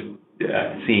not just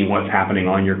seeing what's happening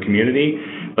on your community,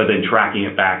 but then tracking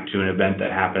it back to an event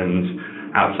that happens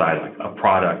outside, like a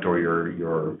product or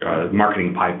your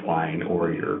marketing pipeline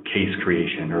or your case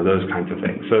creation or those kinds of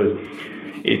things. So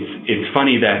it's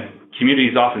funny that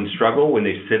communities often struggle when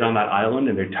they sit on that island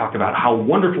and they talk about how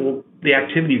wonderful the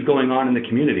activity is going on in the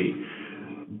community.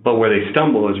 But where they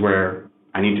stumble is where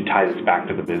I need to tie this back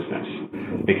to the business,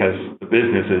 because the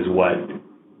business is what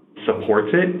supports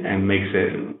it and makes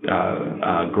it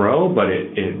grow, but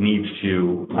it needs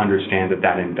to understand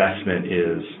that investment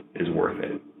is worth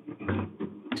it.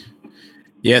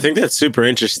 Yeah, I think that's super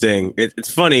interesting.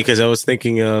 It's funny because I was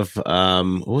thinking of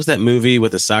what was that movie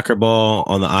with the soccer ball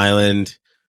on the island?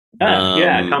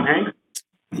 Tom Hanks.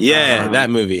 Yeah, that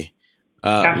movie.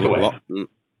 Castaway.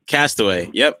 Castaway.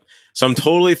 Yep. So I'm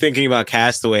totally thinking about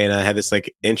Castaway, and I had this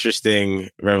like interesting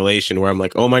revelation where I'm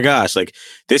like, oh my gosh, like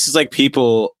this is like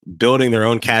people building their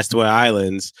own Castaway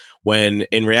Islands, when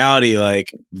in reality,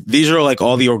 like these are like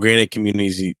all the organic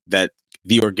communities that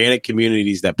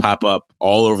pop up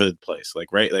all over the place.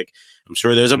 Like, right. Like I'm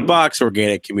sure there's a Box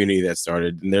organic community that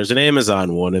started, and there's an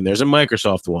Amazon one, and there's a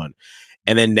Microsoft one.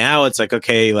 And then now it's like,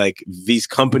 okay, like these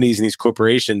companies and these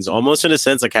corporations almost in a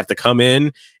sense like have to come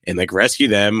in and like rescue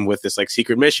them with this like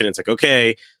secret mission. It's like,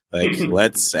 okay, like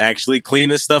let's actually clean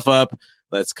this stuff up.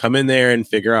 Let's come in there and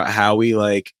figure out how we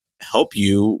like help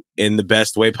you in the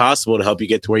best way possible to help you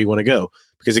get to where you want to go.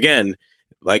 Because again,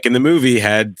 like in the movie,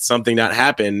 had something not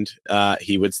happened,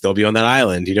 he would still be on that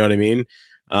island. You know what I mean?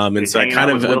 And so I kind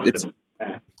of,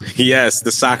 yes,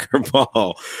 the soccer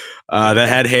ball that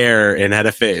had hair and had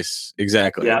a face.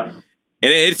 Exactly. Yeah. And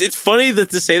it's funny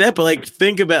to say that, but like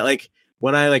think about like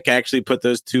when I like actually put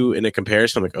those two in a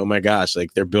comparison, I'm like, oh my gosh,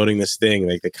 like they're building this thing.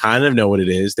 Like they kind of know what it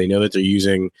is. They know that they're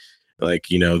using like,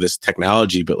 you know, this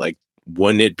technology, but like,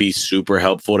 wouldn't it be super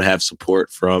helpful to have support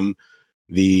from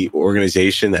the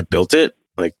organization that built it?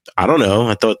 Like, I don't know.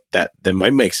 I thought that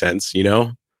might make sense, you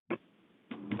know?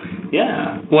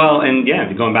 Yeah. Well, and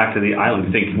going back to the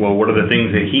island, think, well, what are the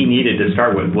things that he needed to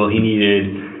start with? Well, he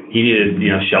needed,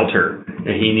 shelter,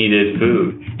 and he needed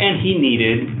food, and he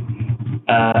needed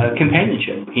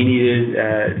companionship. He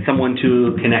needed someone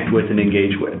to connect with and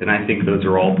engage with. And I think those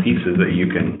are all pieces that you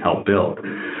can help build.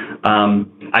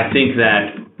 I think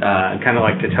that kind of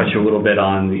like to touch a little bit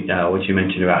on what you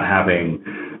mentioned about having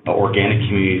organic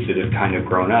communities that have kind of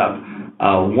grown up.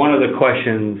 One of the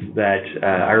questions that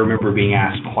I remember being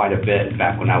asked quite a bit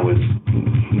back when I was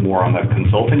more on the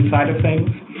consulting side of things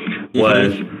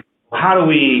was, how do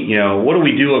we, what do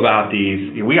we do about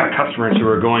these? We got customers who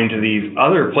are going to these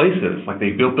other places, like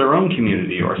they built their own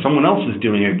community or someone else is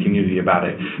doing a community about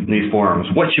it in these forums.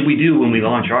 What should we do when we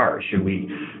launch ours? Should we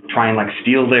try and like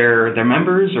steal their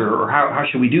members, or how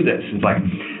should we do this? It's like,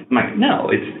 I'm like,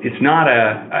 no, it's not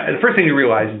the first thing you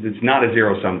realize is it's not a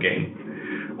zero-sum game.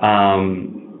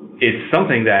 It's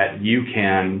something that you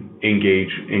can engage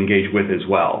with as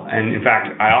well. And in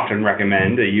fact, I often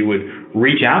recommend that you would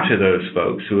reach out to those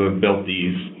folks who have built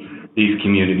these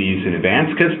communities in advance,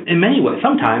 because in many ways,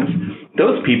 sometimes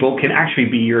those people can actually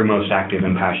be your most active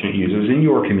and passionate users in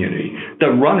your community, the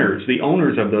runners, the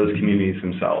owners of those communities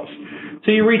themselves. So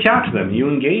you reach out to them, you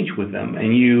engage with them,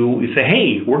 and you say,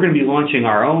 hey, we're going to be launching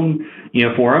our own,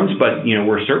 forums, but,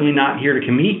 we're certainly not here to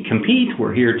compete.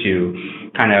 We're here to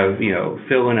kind of,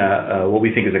 fill in what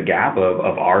we think is a gap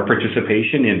of our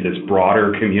participation in this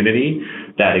broader community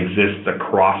that exists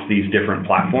across these different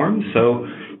platforms. So,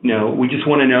 we just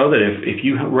want to know that if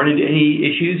you run into any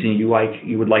issues and you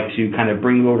would like to kind of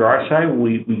bring them over to our side,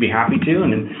 we'd be happy to.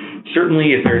 And then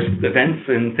certainly if there's events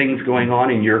and things going on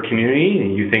in your community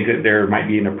and you think that there might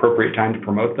be an appropriate time to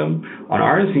promote them on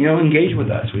ours, engage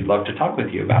with us. We'd love to talk with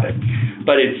you about it.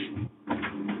 But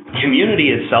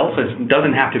community itself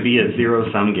doesn't have to be a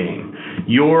zero-sum game.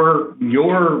 Your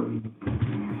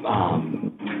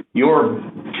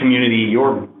community,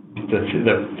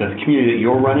 the community that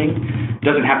you're running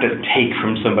doesn't have to take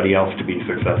from somebody else to be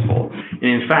successful.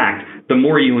 And in fact, the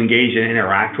more you engage and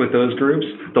interact with those groups,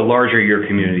 the larger your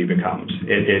community becomes.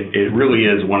 It really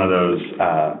is one of those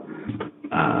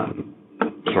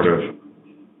sort of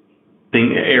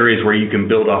areas where you can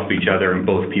build off each other and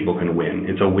both people can win.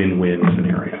 It's a win-win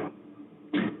scenario.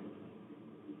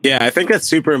 Yeah, I think that's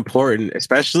super important,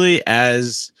 especially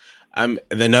as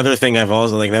another thing I've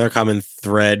also like another common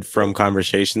thread from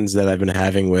conversations that I've been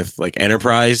having with like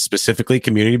enterprise, specifically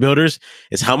community builders,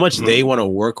 is how much they want to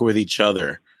work with each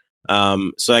other.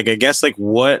 So like, I guess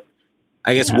what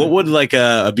would like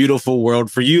a beautiful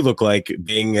world for you look like,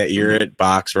 being that you're at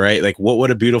Box, right? Like what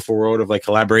would a beautiful world of like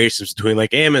collaborations between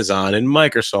like Amazon and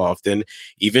Microsoft and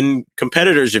even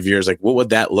competitors of yours, like what would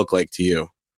that look like to you?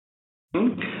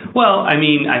 Well, I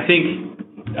mean, I think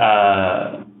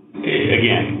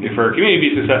again, for a community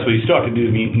to be successful, you still have to do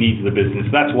the needs of the business.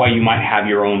 That's why you might have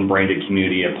your own branded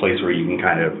community, a place where you can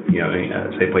kind of,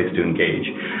 say, place to engage.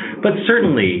 But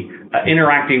certainly,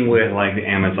 interacting with like the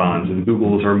Amazons and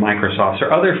Googles or Microsofts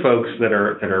or other folks that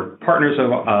are partners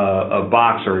of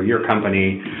Box or your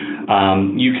company,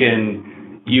 you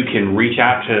can reach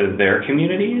out to their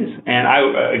communities.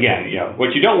 And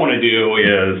what you don't want to do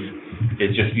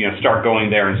is just start going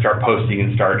there and start posting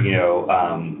and start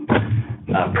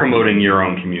promoting your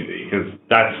own community, because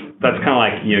that's kind of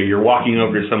like you're walking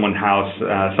over to someone's house,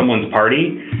 someone's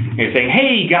party, and you're saying,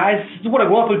 "Hey guys, what a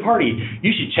lovely party!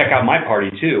 You should check out my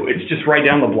party too. It's just right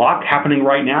down the block, happening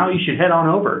right now. You should head on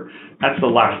over." That's the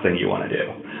last thing you want to do.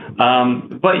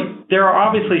 But there are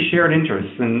obviously shared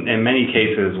interests in many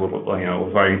cases with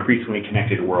our increasingly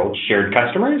connected world, shared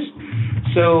customers.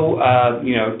 So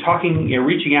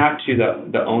reaching out to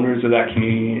the owners of that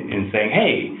community and saying,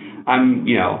 "Hey,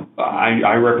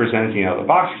 I represent, the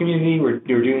Box community. We're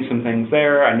doing some things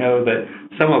there. I know that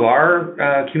some of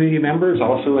our community members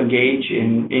also engage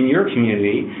in your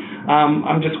community.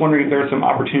 I'm just wondering if there are some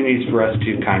opportunities for us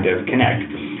to kind of connect."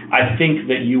 I think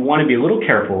that you want to be a little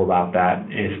careful about that,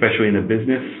 especially in the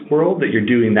business world, that you're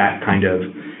doing that kind of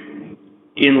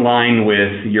in line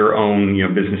with your own,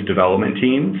 business development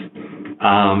teams.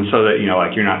 So that,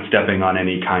 you're not stepping on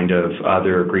any kind of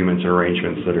other agreements or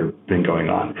arrangements that have been going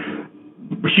on.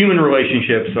 Human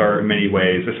relationships are in many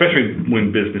ways, especially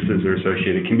when businesses are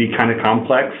associated, can be kind of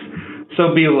complex.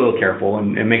 So be a little careful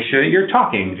and make sure that you're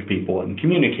talking to people and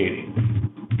communicating.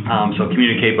 So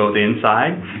communicate both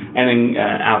inside and then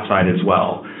outside as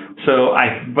well.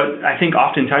 But I think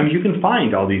oftentimes you can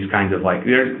find all these kinds of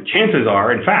chances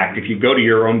are, in fact, if you go to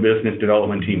your own business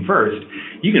development team first,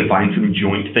 you can find some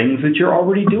joint things that you're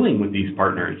already doing with these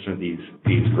partners or these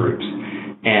groups.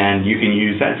 And you can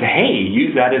use that and say, hey,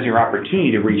 use that as your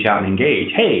opportunity to reach out and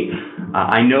engage. Hey,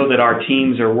 I know that our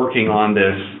teams are working on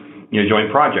this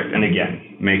joint project. And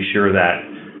again, make sure that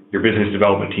your business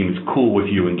development team is cool with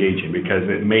you engaging, because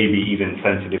it may be even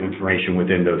sensitive information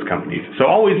within those companies. So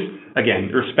always, again,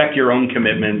 respect your own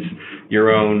commitments,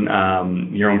 your own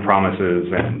promises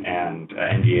and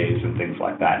NDAs and things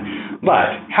like that.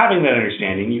 But having that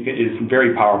understanding is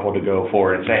very powerful to go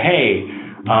forward and say, hey,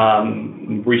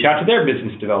 reach out to their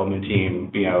business development team.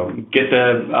 Get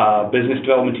the business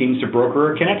development teams to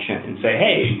broker a connection and say,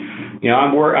 hey,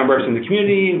 I'm representing the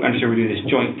community. I'm sure we do this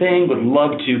joint thing. Would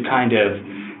love to kind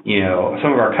of.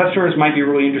 Some of our customers might be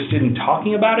really interested in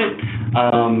talking about it.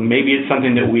 Maybe it's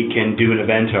something that we can do an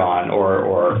event on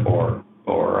or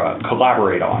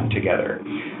collaborate on together.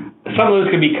 Some of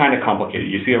those can be kind of complicated.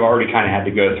 You see, I've already kind of had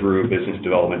to go through business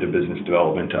development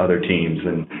to other teams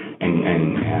and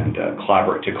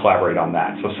collaborate on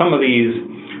that. So some of these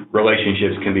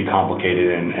relationships can be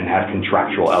complicated and have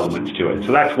contractual elements to it.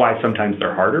 So that's why sometimes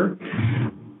they're harder.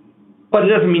 But it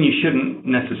doesn't mean you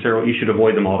should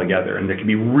avoid them altogether. And they can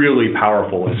be really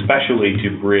powerful, especially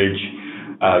to bridge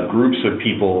groups of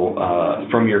people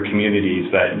from your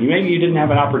communities that maybe you didn't have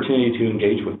an opportunity to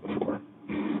engage with before.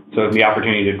 So the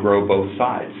opportunity to grow both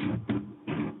sides.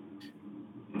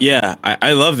 Yeah,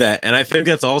 I love that. And I think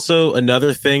that's also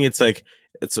another thing. It's like,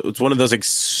 it's one of those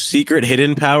secret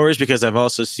hidden powers, because I've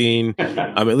also seen,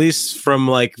 at least from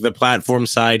the platform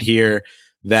side here,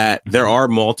 that there are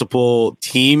multiple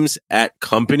teams at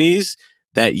companies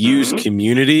that use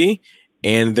community,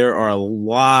 and there are a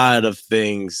lot of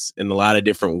things in a lot of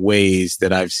different ways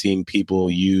that I've seen people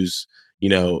use,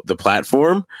 the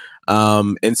platform.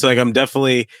 And so I'm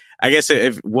definitely, I guess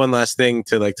if one last thing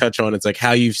to touch on, it's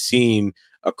how you've seen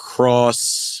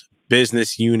across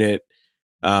business unit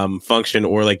function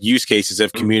or use cases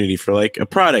of community for a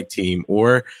product team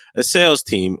or a sales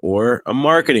team or a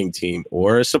marketing team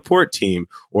or a support team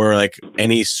or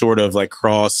any sort of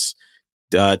cross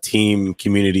team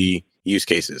community use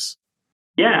cases.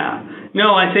 Yeah,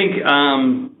 no, I think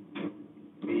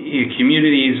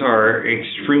communities are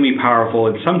extremely powerful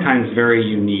and sometimes very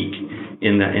unique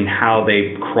in how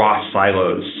they cross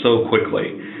silos so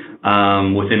quickly.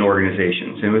 Within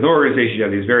organizations. And with organizations, you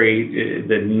have these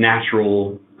the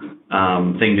natural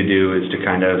thing to do is to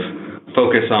kind of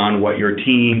focus on what your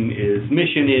team's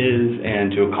mission is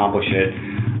and to accomplish it.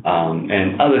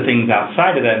 And other things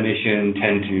outside of that mission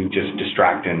tend to just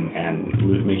distract and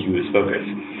make you lose focus.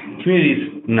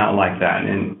 Community's not like that.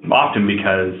 And often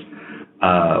because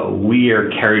we are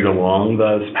carried along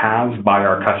those paths by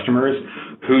our customers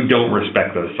who don't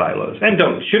respect those silos and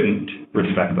shouldn't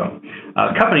respect them.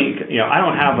 Company, I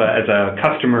don't have as a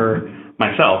customer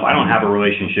myself, I don't have a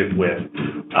relationship with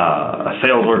a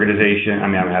sales organization. I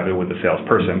mean, I have it with a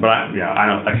salesperson, but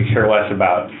I could care less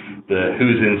about the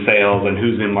who's in sales and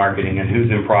who's in marketing and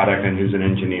who's in product and who's an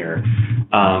engineer.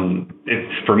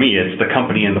 For me, it's the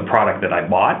company and the product that I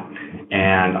bought,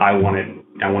 and I want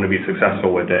to be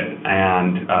successful with it.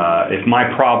 And if my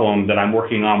problem that I'm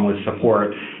working on with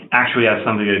support actually has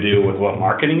something to do with what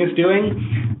marketing is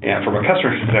doing, and from a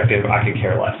customer perspective, I could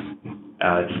care less.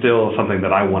 It's still something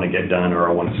that I want to get done or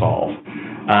I want to solve.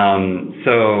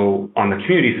 So on the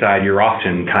community side, you're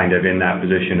often kind of in that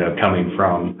position of coming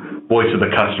from voice of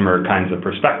the customer kinds of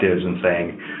perspectives and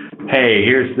saying, hey,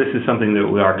 this is something that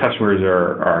our customers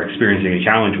are experiencing a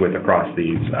challenge with across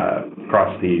these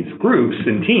groups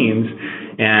and teams.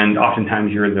 And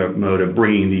oftentimes you're in the mode of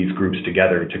bringing these groups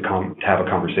together to have a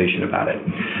conversation about it.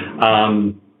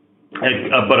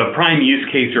 But a prime use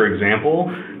case or example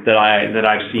that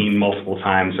I've seen multiple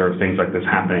times, or things like this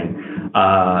happening,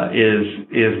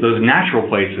 is those natural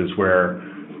places where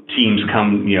teams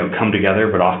come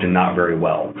together, but often not very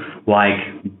well, like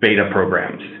beta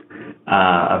programs.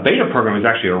 A beta program is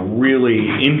actually a really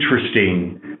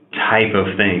interesting type of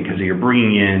thing because you're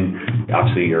bringing in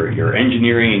obviously your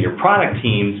engineering and your product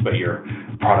teams, but your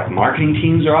product marketing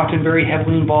teams are often very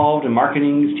heavily involved, and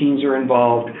marketing teams are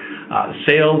involved.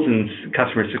 Sales and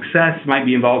customer success might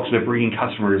be involved because they're bringing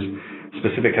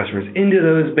specific customers into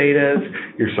those betas.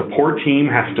 Your support team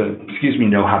has to,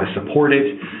 know how to support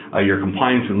it. Your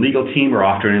compliance and legal team are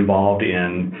often involved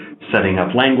in setting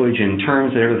up language and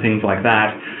terms and everything like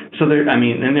that. So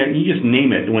you just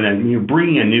name it. When you're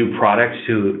bringing a new product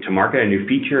to market, a new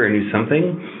feature, a new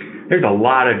something, there's a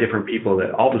lot of different people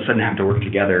that all of a sudden have to work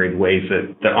together in ways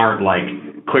that aren't like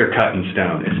clear cut in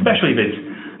stone, especially if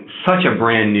it's such a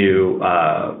brand new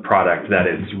product that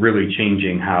it's really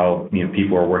changing how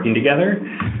people are working together.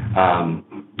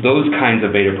 Those kinds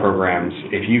of beta programs,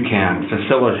 if you can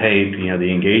facilitate the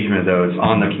engagement of those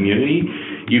on the community,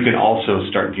 you can also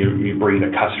start to bring the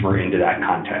customer into that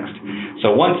context.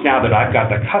 So once now that I've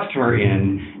got the customer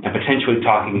in and potentially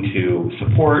talking to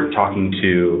support, talking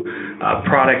to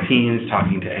product teams,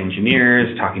 talking to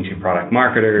engineers, talking to product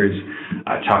marketers,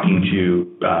 talking to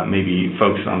maybe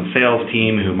folks on the sales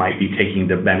team who might be taking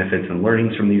the benefits and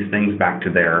learnings from these things back to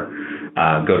their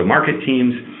go-to-market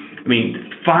teams.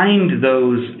 Find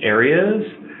those areas,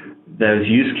 those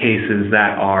use cases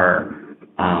that are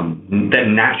that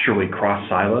naturally cross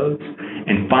silos,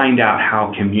 and find out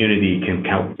how community can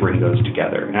help bring those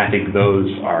together. And I think those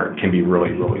can be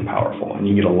really, really powerful. And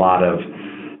you get a lot of,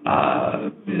 at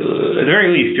the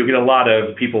very least, you'll get a lot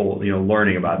of people,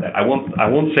 learning about that. I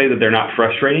won't say that they're not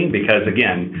frustrating, because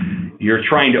again, you're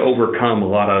trying to overcome a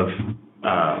lot of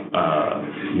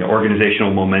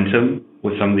organizational momentum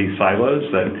with some of these silos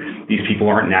that these people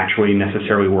aren't naturally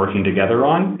necessarily working together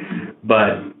on.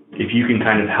 But if you can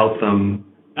kind of help them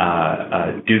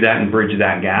do that and bridge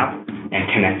that gap and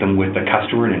connect them with the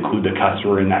customer and include the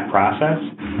customer in that process,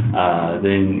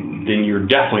 then you're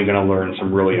definitely going to learn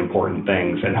some really important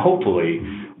things and hopefully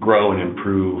grow and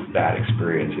improve that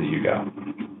experience as you go.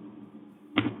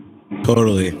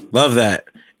 Totally. Love that.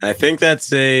 I think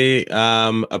that's a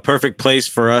perfect place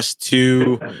for us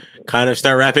to kind of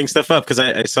start wrapping stuff up, because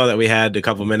I saw that we had a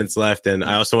couple minutes left, and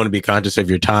I also want to be conscious of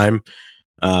your time.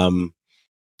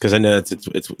 Because I know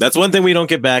that's one thing we don't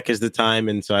get back is the time,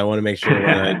 and so I want to make sure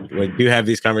when we do have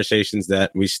these conversations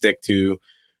that we stick to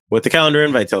what the calendar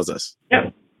invite tells us.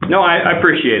 Yep. No, I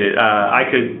appreciate it. I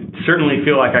could certainly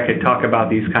feel like I could talk about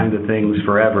these kinds of things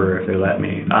forever if they let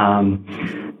me.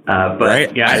 But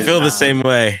right? yeah, I feel the same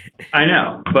way. I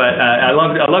know, but I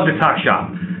love to talk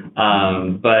shop.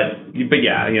 But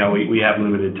yeah, we have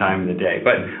limited time in the day.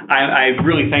 But I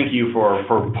really thank you for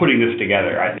putting this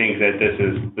together. I think that this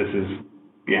is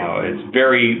it's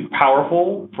very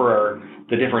powerful for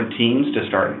the different teams to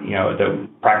start, the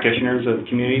practitioners of the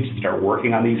community to start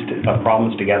working on these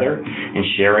problems together and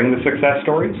sharing the success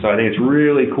stories. So I think it's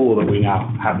really cool that we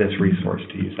now have this resource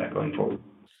to use that going forward.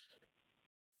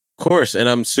 Of course. And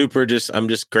I'm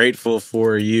just grateful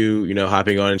for you,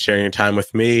 hopping on and sharing your time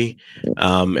with me.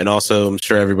 And also I'm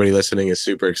sure everybody listening is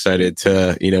super excited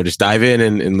to, just dive in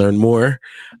and learn more.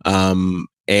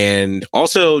 And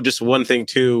also just one thing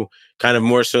too, kind of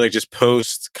more so like just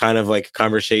post kind of like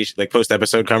conversation, like post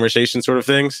episode conversation sort of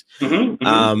things.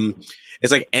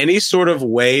 It's like any sort of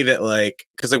way that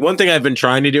because one thing I've been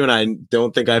trying to do, and I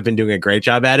don't think I've been doing a great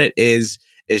job at it, is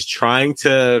trying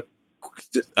to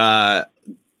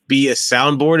be a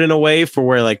soundboard in a way for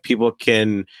where people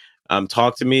can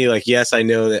talk to me. Yes, I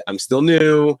know that I'm still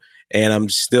new and I'm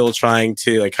still trying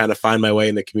to kind of find my way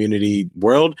in the community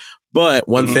world. But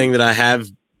one thing that I have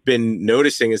been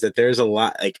noticing is that there's a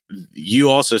lot,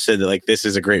 you also said that this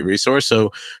is a great resource.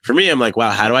 So for me, I'm wow,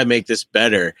 how do I make this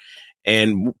better?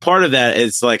 And part of that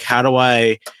is how do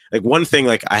I like one thing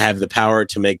like I have the power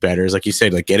to make better is, like you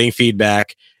said, like getting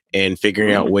feedback and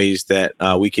figuring out ways that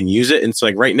we can use it. And so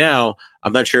like right now,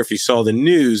 I'm not sure if you saw the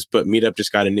news, but Meetup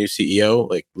just got a new CEO,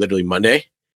 like literally Monday.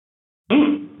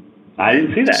 I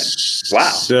didn't see that. Wow.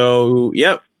 So,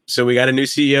 yep. So we got a new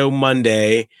CEO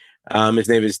Monday. His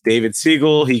name is David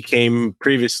Siegel. He came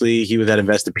previously, he was at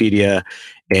Investopedia,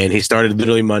 and he started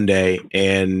literally Monday.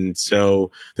 And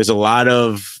so there's a lot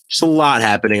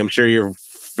happening. I'm sure you're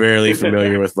fairly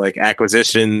familiar with like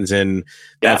acquisitions and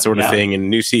that sort of thing, and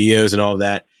new CEOs and all of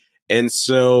that. And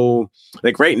so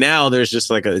like right now there's just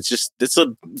like it's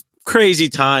a crazy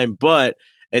time, but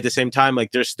at the same time,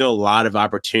 like there's still a lot of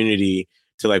opportunity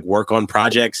to like work on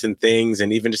projects and things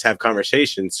and even just have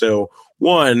conversations. So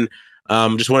one,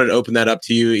 just wanted to open that up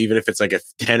to you, even if it's like a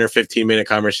 10 or 15 minute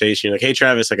conversation. Like, hey,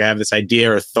 Travis, like I have this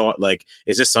idea or thought, like,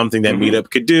 is this something that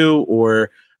Meetup could do? Or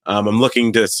I'm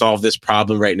looking to solve this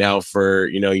problem right now for,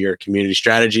 your community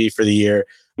strategy for the year.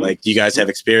 Like, do you guys have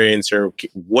experience, or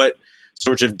what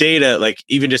sorts of data? Like,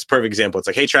 even just perfect example, it's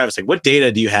like, hey, Travis, like what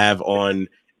data do you have on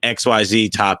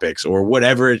XYZ topics or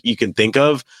whatever you can think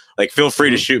of? Like, feel free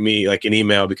to shoot me like an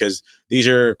email, because these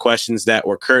are questions that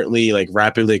we're currently like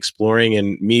rapidly exploring.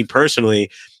 And me personally,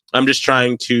 I'm just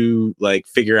trying to like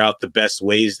figure out the best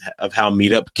ways of how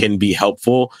Meetup can be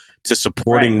helpful to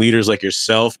supporting leaders like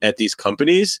yourself at these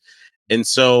companies. And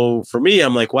so for me,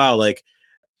 I'm like, wow, like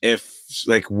if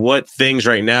like what things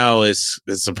right now is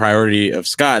a priority of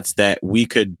Scott's that we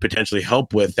could potentially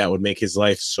help with that would make his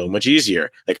life so much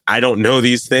easier. Like, I don't know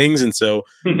these things. And so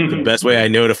the best way I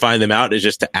know to find them out is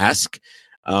just to ask.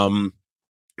 And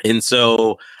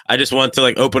so I just want to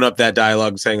like open up that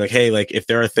dialogue saying like, hey, like if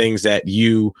there are things that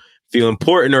you feel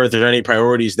important, or if there's any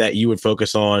priorities that you would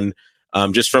focus on,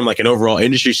 just from like an overall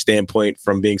industry standpoint,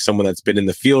 from being someone that's been in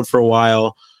the field for a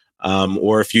while,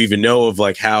 or if you even know of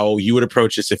like how you would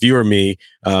approach this if you were me,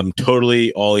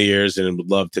 totally all ears, and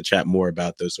would love to chat more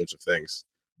about those sorts of things.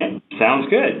 Sounds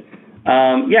good.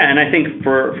 And I think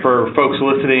for folks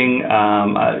listening,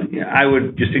 I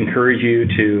would just encourage you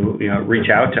to reach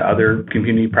out to other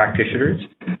community practitioners.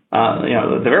 At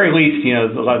the very least,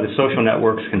 a lot of the social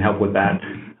networks can help with that.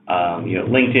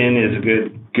 LinkedIn is a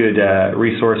good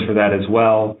resource for that as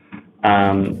well.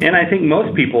 And I think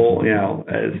most people,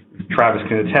 as Travis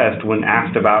can attest, when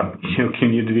asked about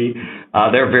community,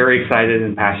 they're very excited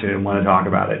and passionate and want to talk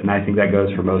about it. And I think that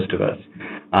goes for most of us.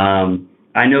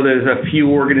 I know there's a few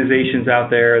organizations out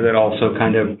there that also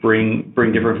kind of bring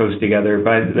different folks together,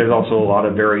 but there's also a lot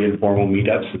of very informal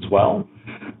meetups as well.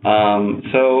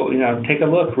 So take a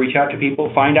look, reach out to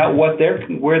people, find out where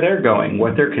they're going,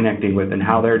 what they're connecting with, and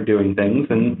how they're doing things,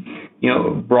 and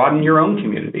broaden your own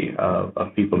community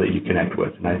of people that you connect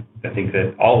with. And I think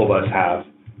that all of us have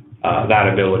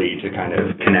that ability to kind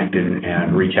of connect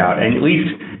and reach out, and at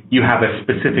least you have a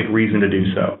specific reason to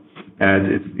do so.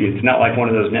 It's not like one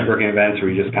of those networking events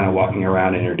where you're just kind of walking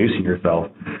around introducing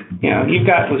yourself. You've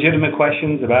got legitimate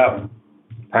questions about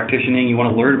practicing. You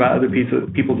want to learn about other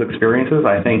people's experiences.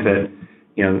 I think that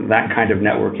that kind of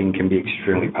networking can be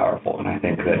extremely powerful. And I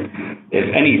think that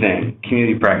if anything,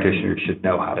 community practitioners should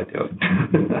know how to do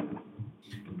it.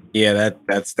 Yeah,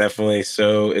 that's definitely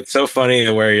so. It's so funny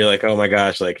where you're like, oh my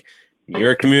gosh, like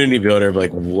you're a community builder,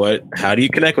 but like how do you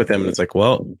connect with them? And it's like,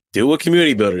 well, do what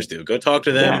community builders do. Go talk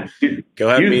to them. Yeah. Go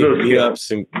have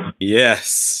meetups. And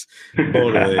yes,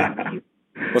 totally.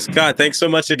 Well, Scott, thanks so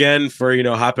much again for,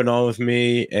 hopping on with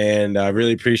me. And I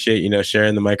really appreciate,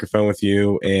 sharing the microphone with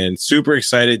you, and super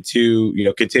excited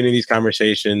to, continue these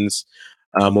conversations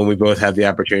when we both have the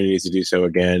opportunities to do so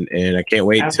again. And I can't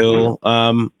wait till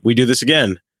we do this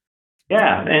again.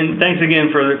 Yeah. And thanks again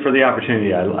for the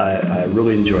opportunity. I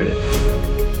really enjoyed it.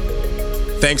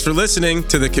 Thanks for listening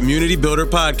to the Community Builder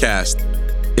Podcast.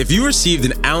 If you received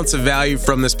an ounce of value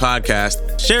from this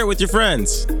podcast, share it with your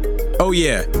friends. Oh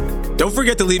yeah. Don't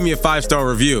forget to leave me a 5-star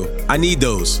review. I need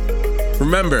those.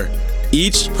 Remember,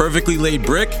 each perfectly laid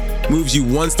brick moves you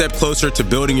one step closer to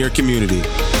building your community.